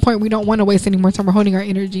we're at a point we don't want to waste any more time. We're holding our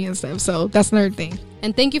energy and stuff. So that's another thing.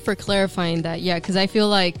 And thank you for clarifying that. Yeah, because I feel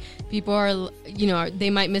like People are, they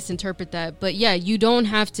might misinterpret that. But yeah, you don't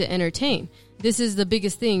have to entertain. This is the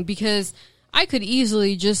biggest thing, because I could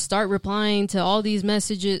easily just start replying to all these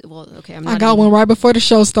messages. Well, okay, I got one right before the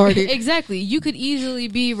show started. Exactly. You could easily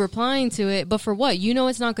be replying to it, but for what?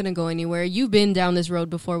 It's not going to go anywhere. You've been down this road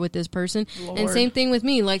before with this person. Lord. And same thing with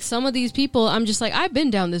me. Like, some of these people, I'm just like, I've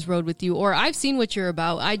been down this road with you, or I've seen what you're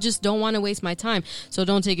about. I just don't want to waste my time. So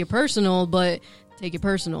don't take it personal, but take it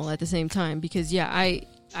personal at the same time, because yeah,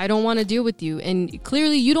 I don't want to deal with you, and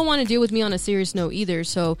clearly you don't want to deal with me on a serious note either.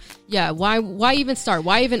 So yeah, why even start?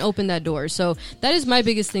 Why even open that door? So that is my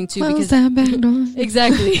biggest thing too. Close that back door.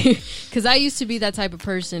 Exactly, because I used to be that type of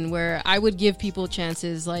person where I would give people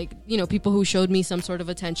chances, like, people who showed me some sort of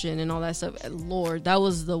attention and all that stuff. Lord, that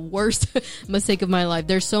was the worst mistake of my life.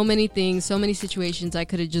 There's so many things, so many situations I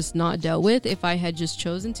could have just not dealt with if I had just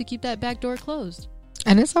chosen to keep that back door closed.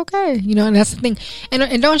 And it's okay, and that's the thing.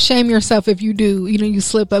 And don't shame yourself if you do, you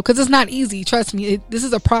slip up, because it's not easy. Trust me, this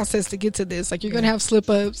is a process to get to this. Like, you're going to have slip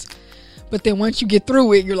ups, but then once you get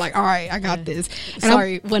through it, you're like, all right, I got this. And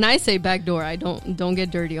sorry, when I say back door, I don't get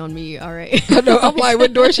dirty on me. All right. No, I'm like,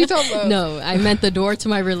 what door is she talking about? No, I meant the door to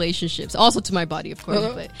my relationships, also to my body, of course.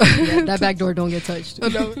 But yeah, that back door don't get touched.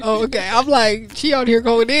 Oh, okay. I'm like, she out here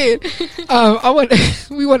going in.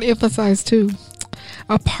 We want to emphasize too,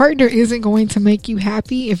 a partner isn't going to make you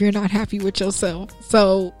happy if you're not happy with yourself.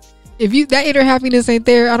 So if that inner happiness ain't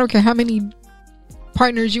there, I don't care how many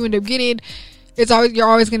partners you end up getting, you're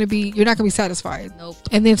always going to be, you're not going to be satisfied. Nope.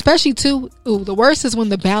 And then especially too, the worst is when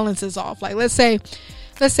the balance is off. Like, let's say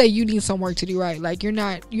you need some work to do, right? Like, you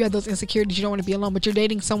have those insecurities, you don't want to be alone, but you're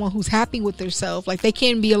dating someone who's happy with themselves. Like, they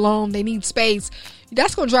can't be alone, they need space.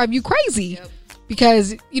 That's going to drive you crazy. Yep.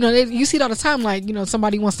 Because, you see it all the time, like,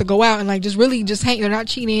 somebody wants to go out and, like, just really just hang. They're not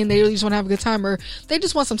cheating. They really just want to have a good time, or they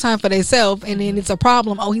just want some time for themselves, and then it's a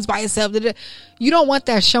problem. Oh, he's by himself. You don't want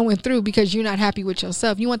that showing through because you're not happy with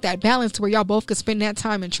yourself. You want that balance to where y'all both can spend that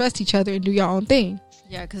time and trust each other and do your own thing.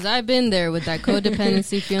 Yeah, because I've been there with that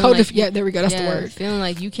codependency feeling. Yeah, there we go. That's the word. Feeling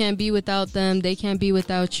like you can't be without them. They can't be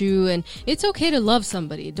without you. And it's okay to love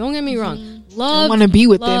somebody. Don't get me wrong. Love. I want to be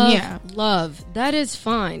with them. Yeah. Love. That is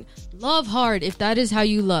fine. Love hard if that is how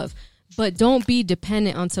you love. But don't be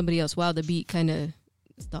dependent on somebody else. Wow, the beat kind of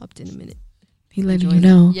stopped in a minute. He letting you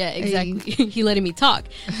know. Yeah, exactly. Hey. He letting me talk.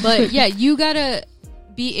 But yeah, you got to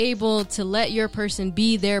be able to let your person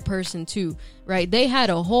be their person too, right? They had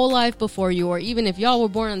a whole life before you, or even if y'all were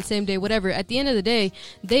born on the same day, whatever, at the end of the day,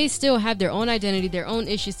 they still have their own identity, their own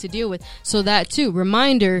issues to deal with. So that too,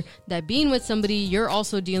 reminder that being with somebody, you're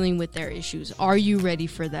also dealing with their issues. Are you ready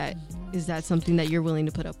for that? Is that something that you're willing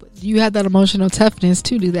to put up with? You have that emotional toughness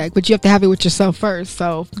to do that, but you have to have it with yourself first.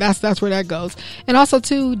 So that's where that goes. And also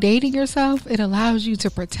too, dating yourself, it allows you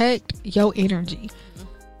to protect your energy.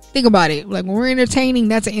 Think about it. Like, when we're entertaining,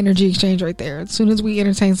 that's an energy exchange right there. As soon as we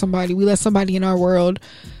entertain somebody, we let somebody in our world,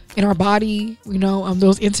 in our body,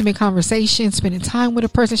 those intimate conversations, spending time with a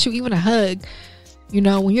person, shoot, even a hug.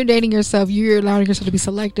 When you're dating yourself, you're allowing yourself to be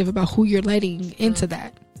selective about who you're letting into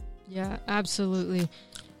that. Yeah, absolutely.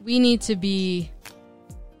 We need to be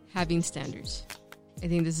having standards. I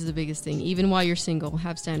think this is the biggest thing. Even while you're single,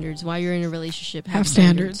 have standards. While you're in a relationship, have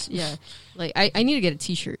standards. Yeah. Like, I need to get a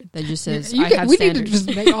t-shirt that just says, I have standards. We need to just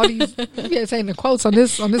make all these, saying the quotes on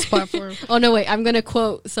this platform. Oh, no, wait. I'm going to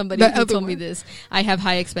quote somebody who told me this. I have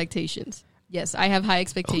high expectations. Yes, I have high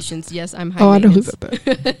expectations. Yes, I'm high maintenance. I know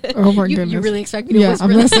who said that. Oh, my goodness. You really expect me to whisper?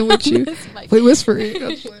 Yeah, I'm messing with you. Wait, whisper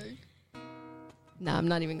it. No, I'm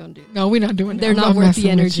not even going to do that. No, we're not doing that. They're not worth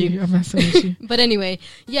the energy. I'm messing with you. But anyway,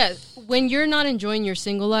 yeah, when you're not enjoying your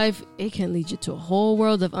single life, it can lead you to a whole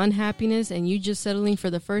world of unhappiness, and you just settling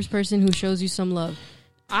for the first person who shows you some love.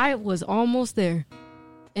 I was almost there.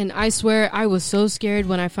 And I swear I was so scared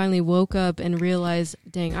when I finally woke up and realized,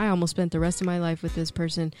 dang, I almost spent the rest of my life with this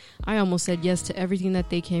person. I almost said yes to everything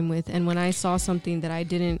that they came with. And when I saw something that I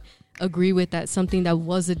didn't agree with, that something that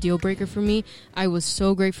was a deal breaker for me, I was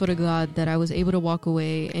so grateful to God that I was able to walk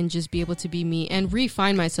away and just be able to be me and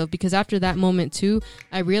refine myself, because after that moment too,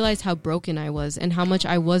 I realized how broken I was and how much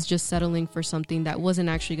I was just settling for something that wasn't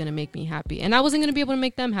actually going to make me happy, and I wasn't going to be able to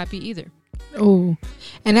make them happy either. Oh,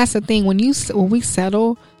 and that's the thing, when we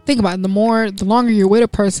settle, think about it, the longer you're with a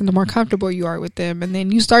person, the more comfortable you are with them, and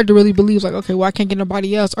then you start to really believe, like, okay, well, I can't get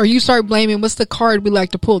nobody else, or you start blaming, what's the card we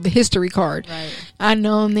like to pull, the history card. Right. I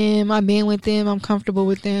know them, I've been with them, I'm comfortable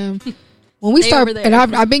with them. When we start, and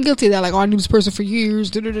I've been guilty of that, like, oh, I knew this person for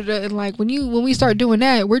years, and like, when we start doing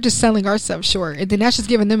that, we're just selling ourselves short, and then that's just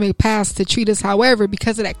giving them a pass to treat us however,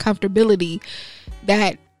 because of that comfortability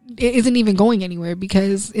that it isn't even going anywhere,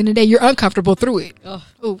 because in the day you're uncomfortable through it.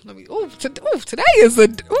 Today is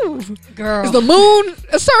girl. Is the moon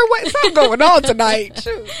a certain way? Something going on tonight.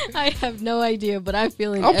 Shoot. I have no idea, but I'm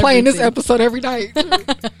feeling. I'm playing this episode every night.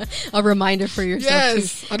 A reminder for yourself.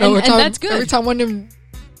 Yes, too. I know. And that's good. Every time one of them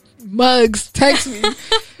mugs text me,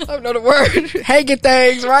 I don't know the word. Hanging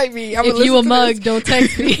things, write me. If you a mug, don't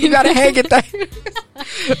text me. You got a hanging thing.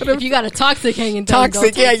 If you got a toxic hanging thing,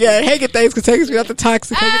 toxic, hanging things can text me. Not the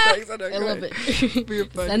toxic hanging things. I love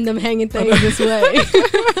it. Send them hanging things this way.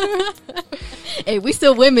 Hey, we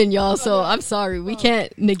still women, y'all. So I'm sorry, we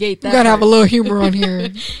can't negate that. You gotta have a little humor on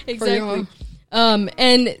here. Exactly.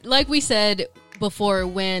 And like we said before,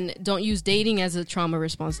 when don't use dating as a trauma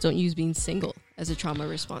response, don't use being single as a trauma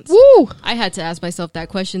response. Woo! I had to ask myself that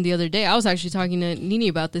question the other day. I was actually talking to Nini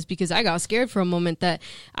about this because I got scared for a moment that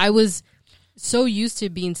I was so used to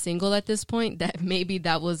being single at this point that maybe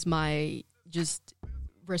that was my just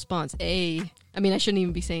response. I mean, I shouldn't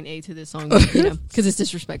even be saying A to this song, because it's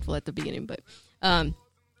disrespectful at the beginning, but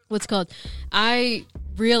what's called, I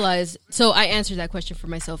realized, so I answered that question for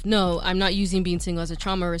myself. No, I'm not using being single as a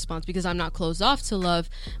trauma response because I'm not closed off to love,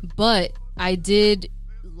 but I did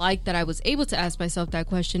like that I was able to ask myself that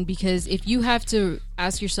question, because if you have to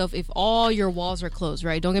ask yourself if all your walls are closed,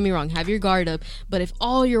 right? Don't get me wrong, have your guard up, but if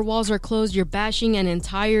all your walls are closed, you're bashing an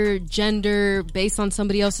entire gender based on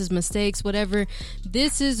somebody else's mistakes, whatever,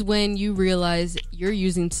 this is when you realize you're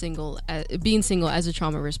using being single as a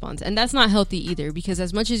trauma response. And that's not healthy either, because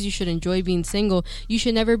as much as you should enjoy being single, you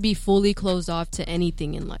should never be fully closed off to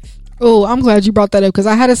anything in life. Oh, I'm glad you brought that up, because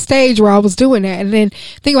I had a stage where I was doing that. And then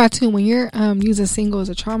think about too, when you're using single as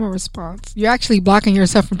a trauma response, you're actually blocking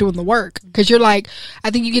yourself from doing the work, because you're like, I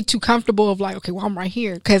think you get too comfortable of like, okay, well, I'm right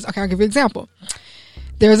here. Because, okay, I'll give you an example.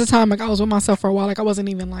 There was a time like I was with myself for a while, like I wasn't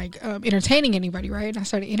even like entertaining anybody, right? And I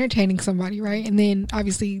started entertaining somebody, right? And then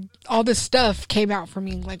obviously all this stuff came out for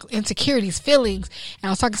me, like insecurities, feelings. And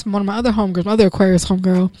I was talking to one of my other homegirls, my other Aquarius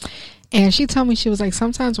homegirl. And she told me, she was like,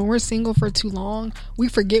 sometimes when we're single for too long, we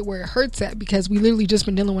forget where it hurts at, because we literally just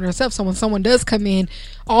been dealing with ourselves. So when someone does come in,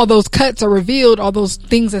 all those cuts are revealed, all those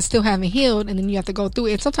things that still haven't healed, and then you have to go through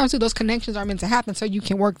it. And sometimes too, those connections are meant to happen so you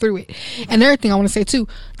can work through it. And another thing I want to say too,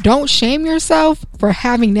 don't shame yourself for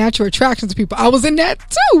having natural attraction to people. I was in that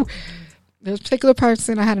too. There's a particular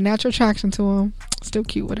person, I had a natural attraction to him. Still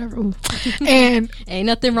cute, whatever. Ooh. And ain't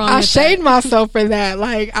nothing wrong I with shamed myself for that.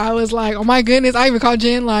 Like, I was like, oh my goodness. I even called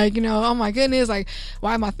Jen, like, oh my goodness, like,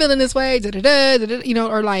 why am I feeling this way?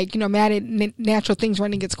 Or like, mad at natural things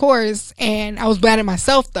running its course. And I was mad at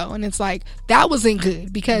myself though. And it's like, that wasn't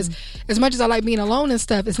good, because as much as I like being alone and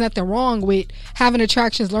stuff, it's nothing wrong with having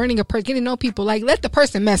attractions, learning a person, getting to know people. Like, let the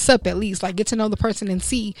person mess up at least. Like, get to know the person and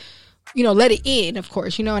see, let it in, of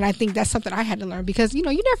course, and I think that's something I had to learn, because, you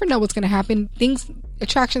never know what's going to happen.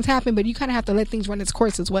 Attractions happen, but you kind of have to let things run its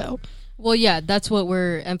course as well. Well, yeah, that's what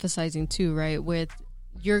we're emphasizing too, right? With,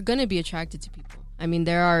 you're going to be attracted to people. I mean,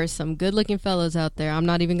 there are some good looking fellows out there. I'm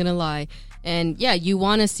not even going to lie. And yeah, you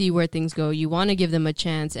want to see where things go. You want to give them a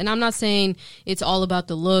chance. And I'm not saying it's all about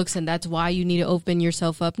the looks and that's why you need to open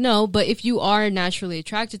yourself up. No, but if you are naturally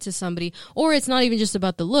attracted to somebody, or it's not even just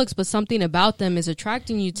about the looks, but something about them is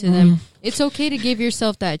attracting you to them, it's okay to give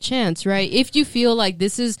yourself that chance, right? If you feel like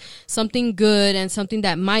this is something good and something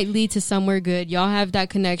that might lead to somewhere good, y'all have that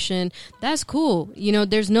connection, that's cool.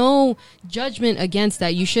 There's no judgment against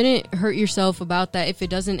that. You shouldn't hurt yourself about that if it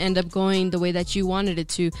doesn't end up going the way that you wanted it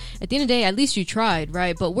to. At the end of the day, at least you tried,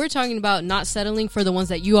 right? But we're talking about not settling for the ones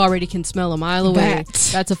that you already can smell a mile away.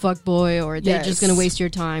 That's a fuck boy, or they're just going to waste your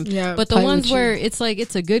time. Yeah, but the ones where it's like,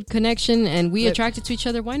 it's a good connection and we attracted to each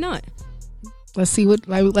other, why not? Let's see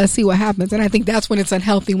what happens. And I think that's when it's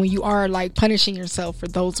unhealthy, when you are like punishing yourself for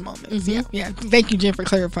those moments. Yeah. Thank you, Jen, for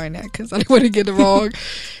clarifying that, because I didn't want to get it wrong.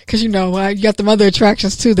 Because you got the other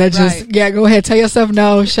attractions too that just go ahead, tell yourself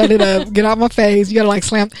no, shut it up, get out my face. You gotta like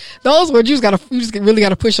slam those words. You just really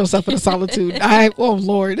gotta push yourself into solitude. Oh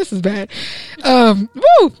Lord, this is bad.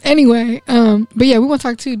 Anyway, but yeah, we want to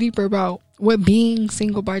talk too deeper about what being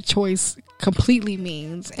single by choice completely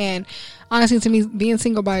means. And honestly, to me, being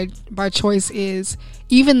single by choice is,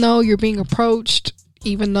 even though you're being approached,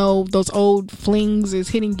 even though those old flings is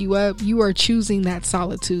hitting you up, you are choosing that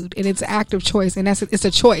solitude, and it's an active choice, and it's a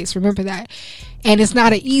choice. Remember that. And it's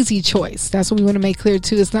not an easy choice. That's what we want to make clear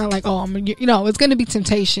too. It's not like, it's going to be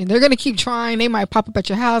temptation. They're going to keep trying. They might pop up at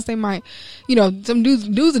your house. They might, some dudes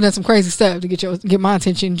have done some crazy stuff to get my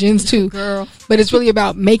attention. Jen's too. Girl. But it's really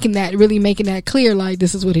about making that clear. Like,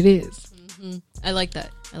 this is what it is. I like that.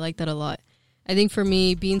 I like that a lot. I think for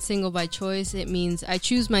me, being single by choice, it means I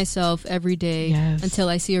choose myself every day until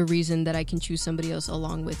I see a reason that I can choose somebody else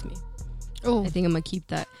along with me. Oh, I think I'm gonna keep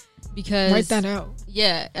that because write that out.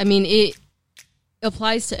 Yeah, I mean it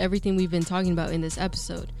applies to everything we've been talking about in this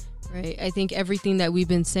episode, right? I think everything that we've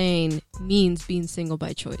been saying means being single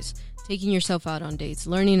by choice, taking yourself out on dates,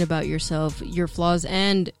 learning about yourself, your flaws,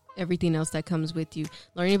 and everything else that comes with you,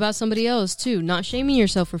 learning about somebody else too, not shaming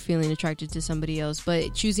yourself for feeling attracted to somebody else,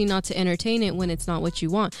 but choosing not to entertain it when it's not what you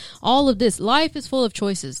want. All of this, life is full of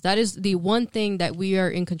choices. That is the one thing that we are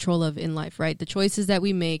in control of in life, right? The choices that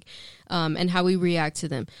we make, and how we react to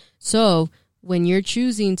them. So when you're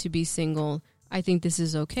choosing to be single, I think this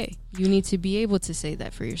is okay. You need to be able to say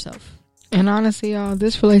that for yourself. And honestly, y'all,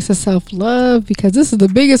 this relates to self-love, because this is the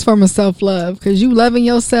biggest form of self-love. Because you loving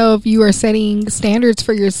yourself, you are setting standards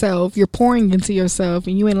for yourself, you're pouring into yourself,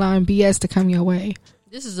 and you ain't allowing BS to come your way.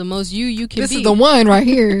 This is the most you can this be. This is the one right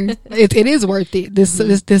here. It is worth it.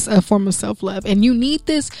 This form of self-love. And you need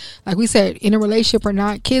this, like we said, in a relationship or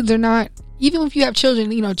not, kids or not, even if you have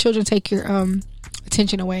children, you know, children take your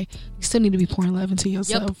attention away. You still need to be pouring love into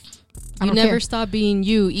yourself. Yep. You never care. Stop being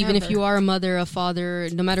you, even Never. if you are a mother, a father,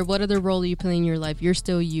 no matter what other role you play in your life, you're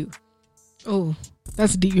still you. Oh,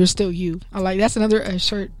 that's deep. You're still you. I like that's another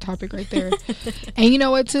shirt topic right there. And you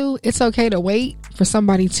know what, too? It's okay to wait for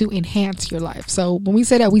somebody to enhance your life. So when we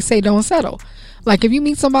say that, we say don't settle. Like if you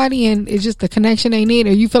meet somebody and it's just the connection ain't it,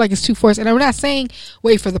 or you feel like it's too forced. And I'm not saying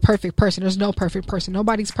wait for the perfect person. There's no perfect person.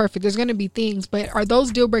 Nobody's perfect. There's going to be things, but are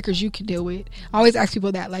those deal breakers you can deal with? I always ask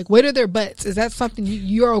people that. Like, what are their butts? Is that something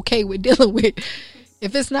you're okay with dealing with?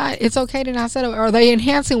 If it's not, it's okay to not settle. Are they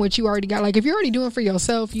enhancing what you already got? Like if you're already doing for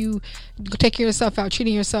yourself, you taking yourself out,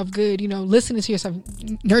 treating yourself good, you know, listening to yourself,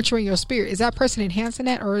 nurturing your spirit. Is that person enhancing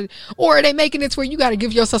that, or are they making it to where you got to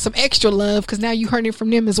give yourself some extra love because now you heard it from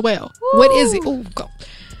them as well? Woo. What is it? Oh, go.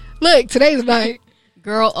 Look, today's night.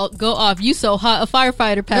 Girl, go off. You so hot. A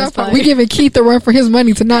firefighter passed by. We giving Keith a run for his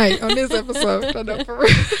money tonight on this episode. I know, for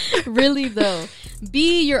real. Really though,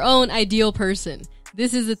 be your own ideal person.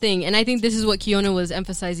 This is the thing, and I think this is what Kiona was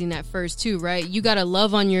emphasizing at first too, right? You gotta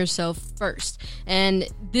love on yourself first, and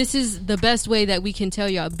this is the best way that we can tell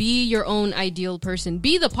y'all. Be your own ideal person.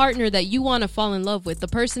 Be the partner that you want to fall in love with, the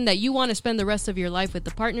person that you want to spend the rest of your life with,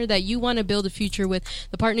 the partner that you want to build a future with,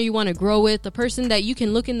 the partner you want to grow with, the person that you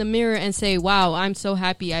can look in the mirror and say, wow, I'm so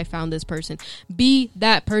happy I found this person. Be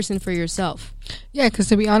that person for yourself. Yeah, because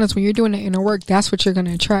to be honest, when you're doing the inner work, that's what you're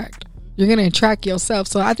gonna attract. You're going to attract yourself.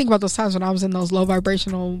 So I think about those times when I was in those low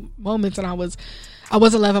vibrational moments and I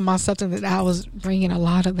wasn't loving myself, and that I was bringing a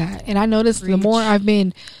lot of that. And I noticed the more I've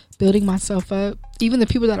been building myself up, even the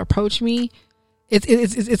people that approach me,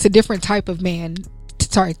 it's a different type of man.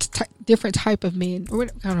 Different type of men. I don't know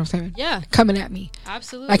what I'm saying. Yeah. Coming at me.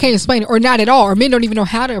 Absolutely. I can't explain it, or not at all. Or men don't even know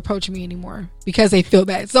how to approach me anymore because they feel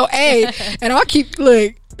that. So, hey, and I'll keep,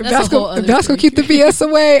 look, if that's gonna keep the BS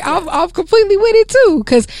away, I'm completely with it too.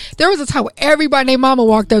 Because there was a time where everybody named mama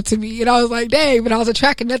walked up to me and I was like, dang, but I was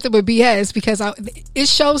attracting nothing but BS because it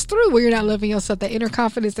shows through when you're not loving yourself. That inner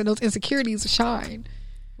confidence and those insecurities shine.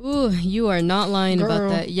 Ooh, you are not lying Girl. about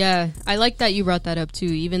that. Yeah. I like that you brought that up too.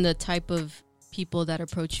 Even the type of people that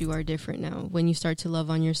approach you are different now when you start to love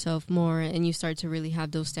on yourself more and you start to really have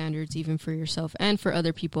those standards even for yourself and for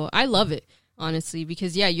other people. I love it, honestly,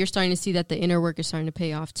 because yeah, you're starting to see that the inner work is starting to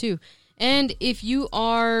pay off too. And if you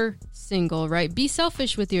are single, right, be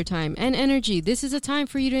selfish with your time and energy. This is a time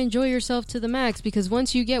for you to enjoy yourself to the max, because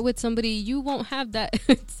once you get with somebody, you won't have that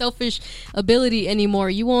selfish ability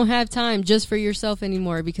anymore. You won't have time just for yourself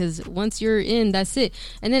anymore, because once you're in, that's it.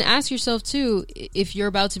 And then ask yourself too, if you're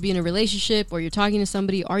about to be in a relationship or you're talking to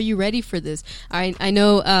somebody, are you ready for this? I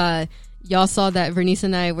know, y'all saw that Vernice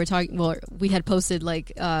and I were talking, well, we had posted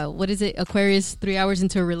like, what is it? Aquarius 3 hours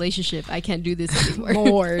into a relationship. I can't do this anymore.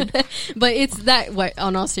 Lord. But it's that, what,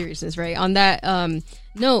 on all seriousness, right? On that,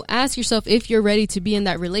 no, ask yourself if you're ready to be in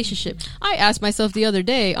that relationship. I asked myself the other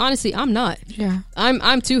day, honestly, I'm not. Yeah.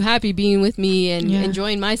 I'm too happy being with me and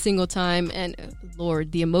enjoying my single time. And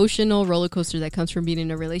Lord, the emotional roller coaster that comes from being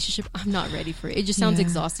in a relationship, I'm not ready for it. It just sounds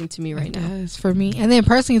exhausting to me right now. It does for me. And then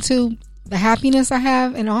personally too, the happiness I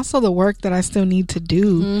have and also the work that I still need to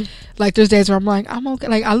do. Mm-hmm. Like there's days where I'm like, I'm okay.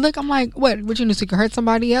 Like I'm like, what you know, so you can hurt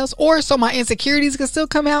somebody else? Or so my insecurities can still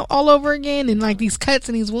come out all over again, and like these cuts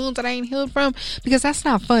and these wounds that I ain't healed from, because that's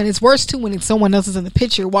not fun. It's worse too when it's someone else is in the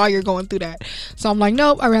picture while you're going through that. So I'm like,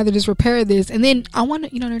 nope, I'd rather just repair this. And then I want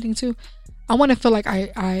to, you know, another thing too, I want to feel like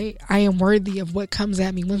I am worthy of what comes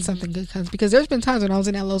at me when something good comes, because there's been times when I was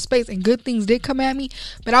in that low space and good things did come at me,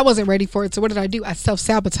 but I wasn't ready for it. So what did? I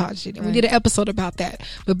self-sabotaged it. And we did an episode about that.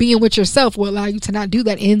 But being with yourself will allow you to not do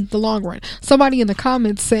that in the long run. Somebody in the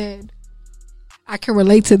comments said, I can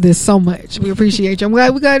relate to this so much. We appreciate you.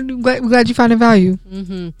 I'm glad you find it value.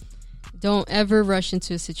 Mm-hmm. Don't ever rush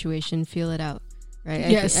into a situation. Feel it out.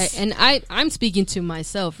 Right. Yes. I'm speaking to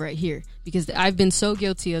myself right here because I've been so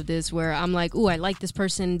guilty of this where I'm like, oh, I like this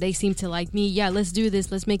person. They seem to like me. Yeah, let's do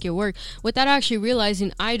this. Let's make it work. Without actually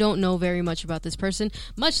realizing I don't know very much about this person,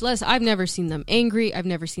 much less I've never seen them angry. I've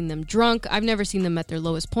never seen them drunk. I've never seen them at their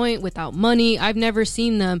lowest point without money. I've never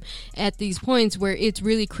seen them at these points where it's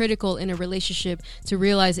really critical in a relationship to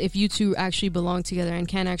realize if you two actually belong together and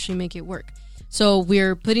can actually make it work. So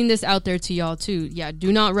we're putting this out there to y'all too. Yeah,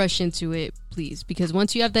 do not rush into it, please. Because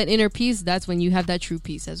once you have that inner peace, that's when you have that true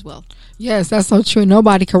peace as well. Yes, that's so true.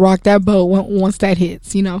 Nobody can rock that boat once that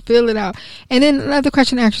hits, feel it out. And then another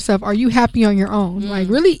question to ask yourself, are you happy on your own? Like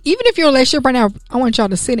really, even if you're in a relationship right now, I want y'all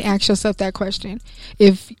to sit and ask yourself that question.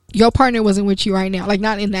 If your partner wasn't with you right now, like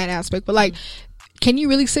not in that aspect, but like, can you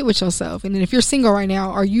really sit with yourself? And then if you're single right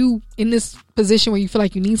now, are you in this position where you feel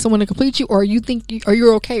like you need someone to complete you, or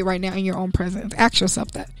you're okay right now in your own presence? Ask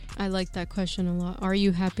yourself that. I like that question a lot. Are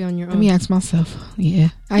you happy on your own? Let me ask myself. Yeah,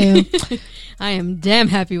 I am. I am damn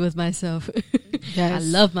happy with myself. Yes. I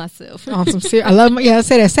love myself. Awesome. I love I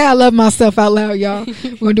say that. Say I love myself out loud, y'all. We're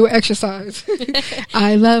going to do an exercise.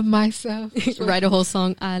 I love myself. Write a whole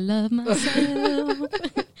song. I love myself.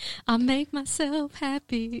 I make myself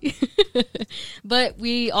happy. But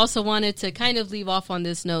we also wanted to kind of leave off on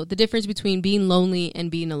this note, the difference between being lonely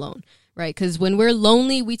and being alone. Right, because when we're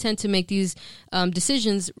lonely, we tend to make these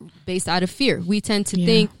decisions based out of fear. We tend to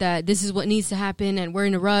think that this is what needs to happen and we're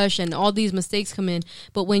in a rush and all these mistakes come in.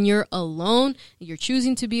 But when you're alone, you're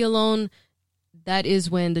choosing to be alone, that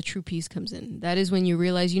is when the true peace comes in. That is when you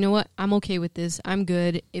realize, you know what, I'm okay with this. I'm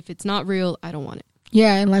good. If it's not real, I don't want it.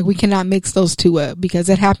 Yeah, and like we cannot mix those two up because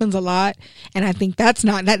it happens a lot. And I think that's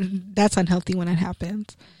unhealthy when it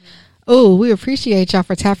happens. Oh, we appreciate y'all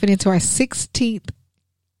for tapping into our 16th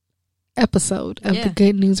episode of the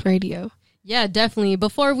Good News Radio. Yeah, definitely.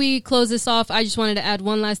 Before we close this off, I just wanted to add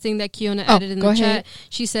one last thing that Kiona added in the chat.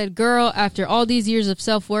 She said, girl, after all these years of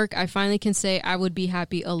self-work, I finally can say I would be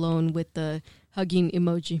happy alone, with the hugging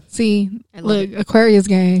emoji. See, look, Aquarius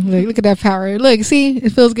gang. Look at that power. Look, see,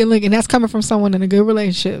 it feels good. Look, and that's coming from someone in a good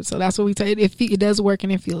relationship. So that's what we say. It does work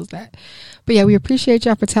and it feels that. But yeah, we appreciate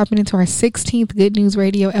y'all for tapping into our 16th Good News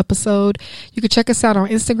Radio episode. You can check us out on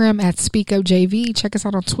Instagram at SpeakUpJV. Check us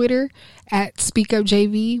out on Twitter at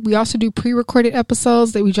SpeakUpJV. We also do pre-recorded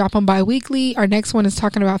episodes that we drop on bi-weekly. Our next one is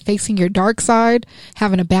talking about facing your dark side,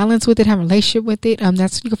 having a balance with it, having a relationship with it.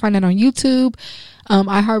 You can find that on YouTube,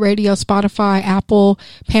 iHeartRadio, Spotify, Apple,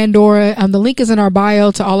 Pandora. The link is in our bio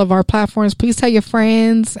to all of our platforms. Please tell your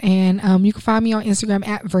friends, and you can find me on Instagram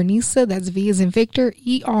at Vernisa. That's V as in Victor,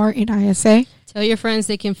 ERNISA. Tell your friends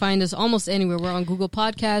they can find us almost anywhere. We're on Google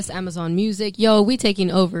Podcasts, Amazon Music. Yo, we taking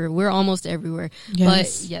over. We're almost everywhere.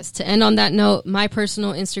 Yes. But yes, to end on that note, my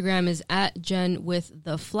personal Instagram is at Jen with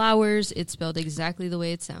the flowers. It's spelled exactly the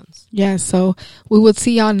way it sounds. Yeah, so we will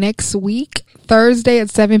see y'all next week, Thursday at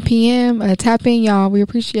 7 p.m. Tap in, y'all. We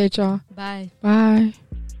appreciate y'all. Bye. Bye.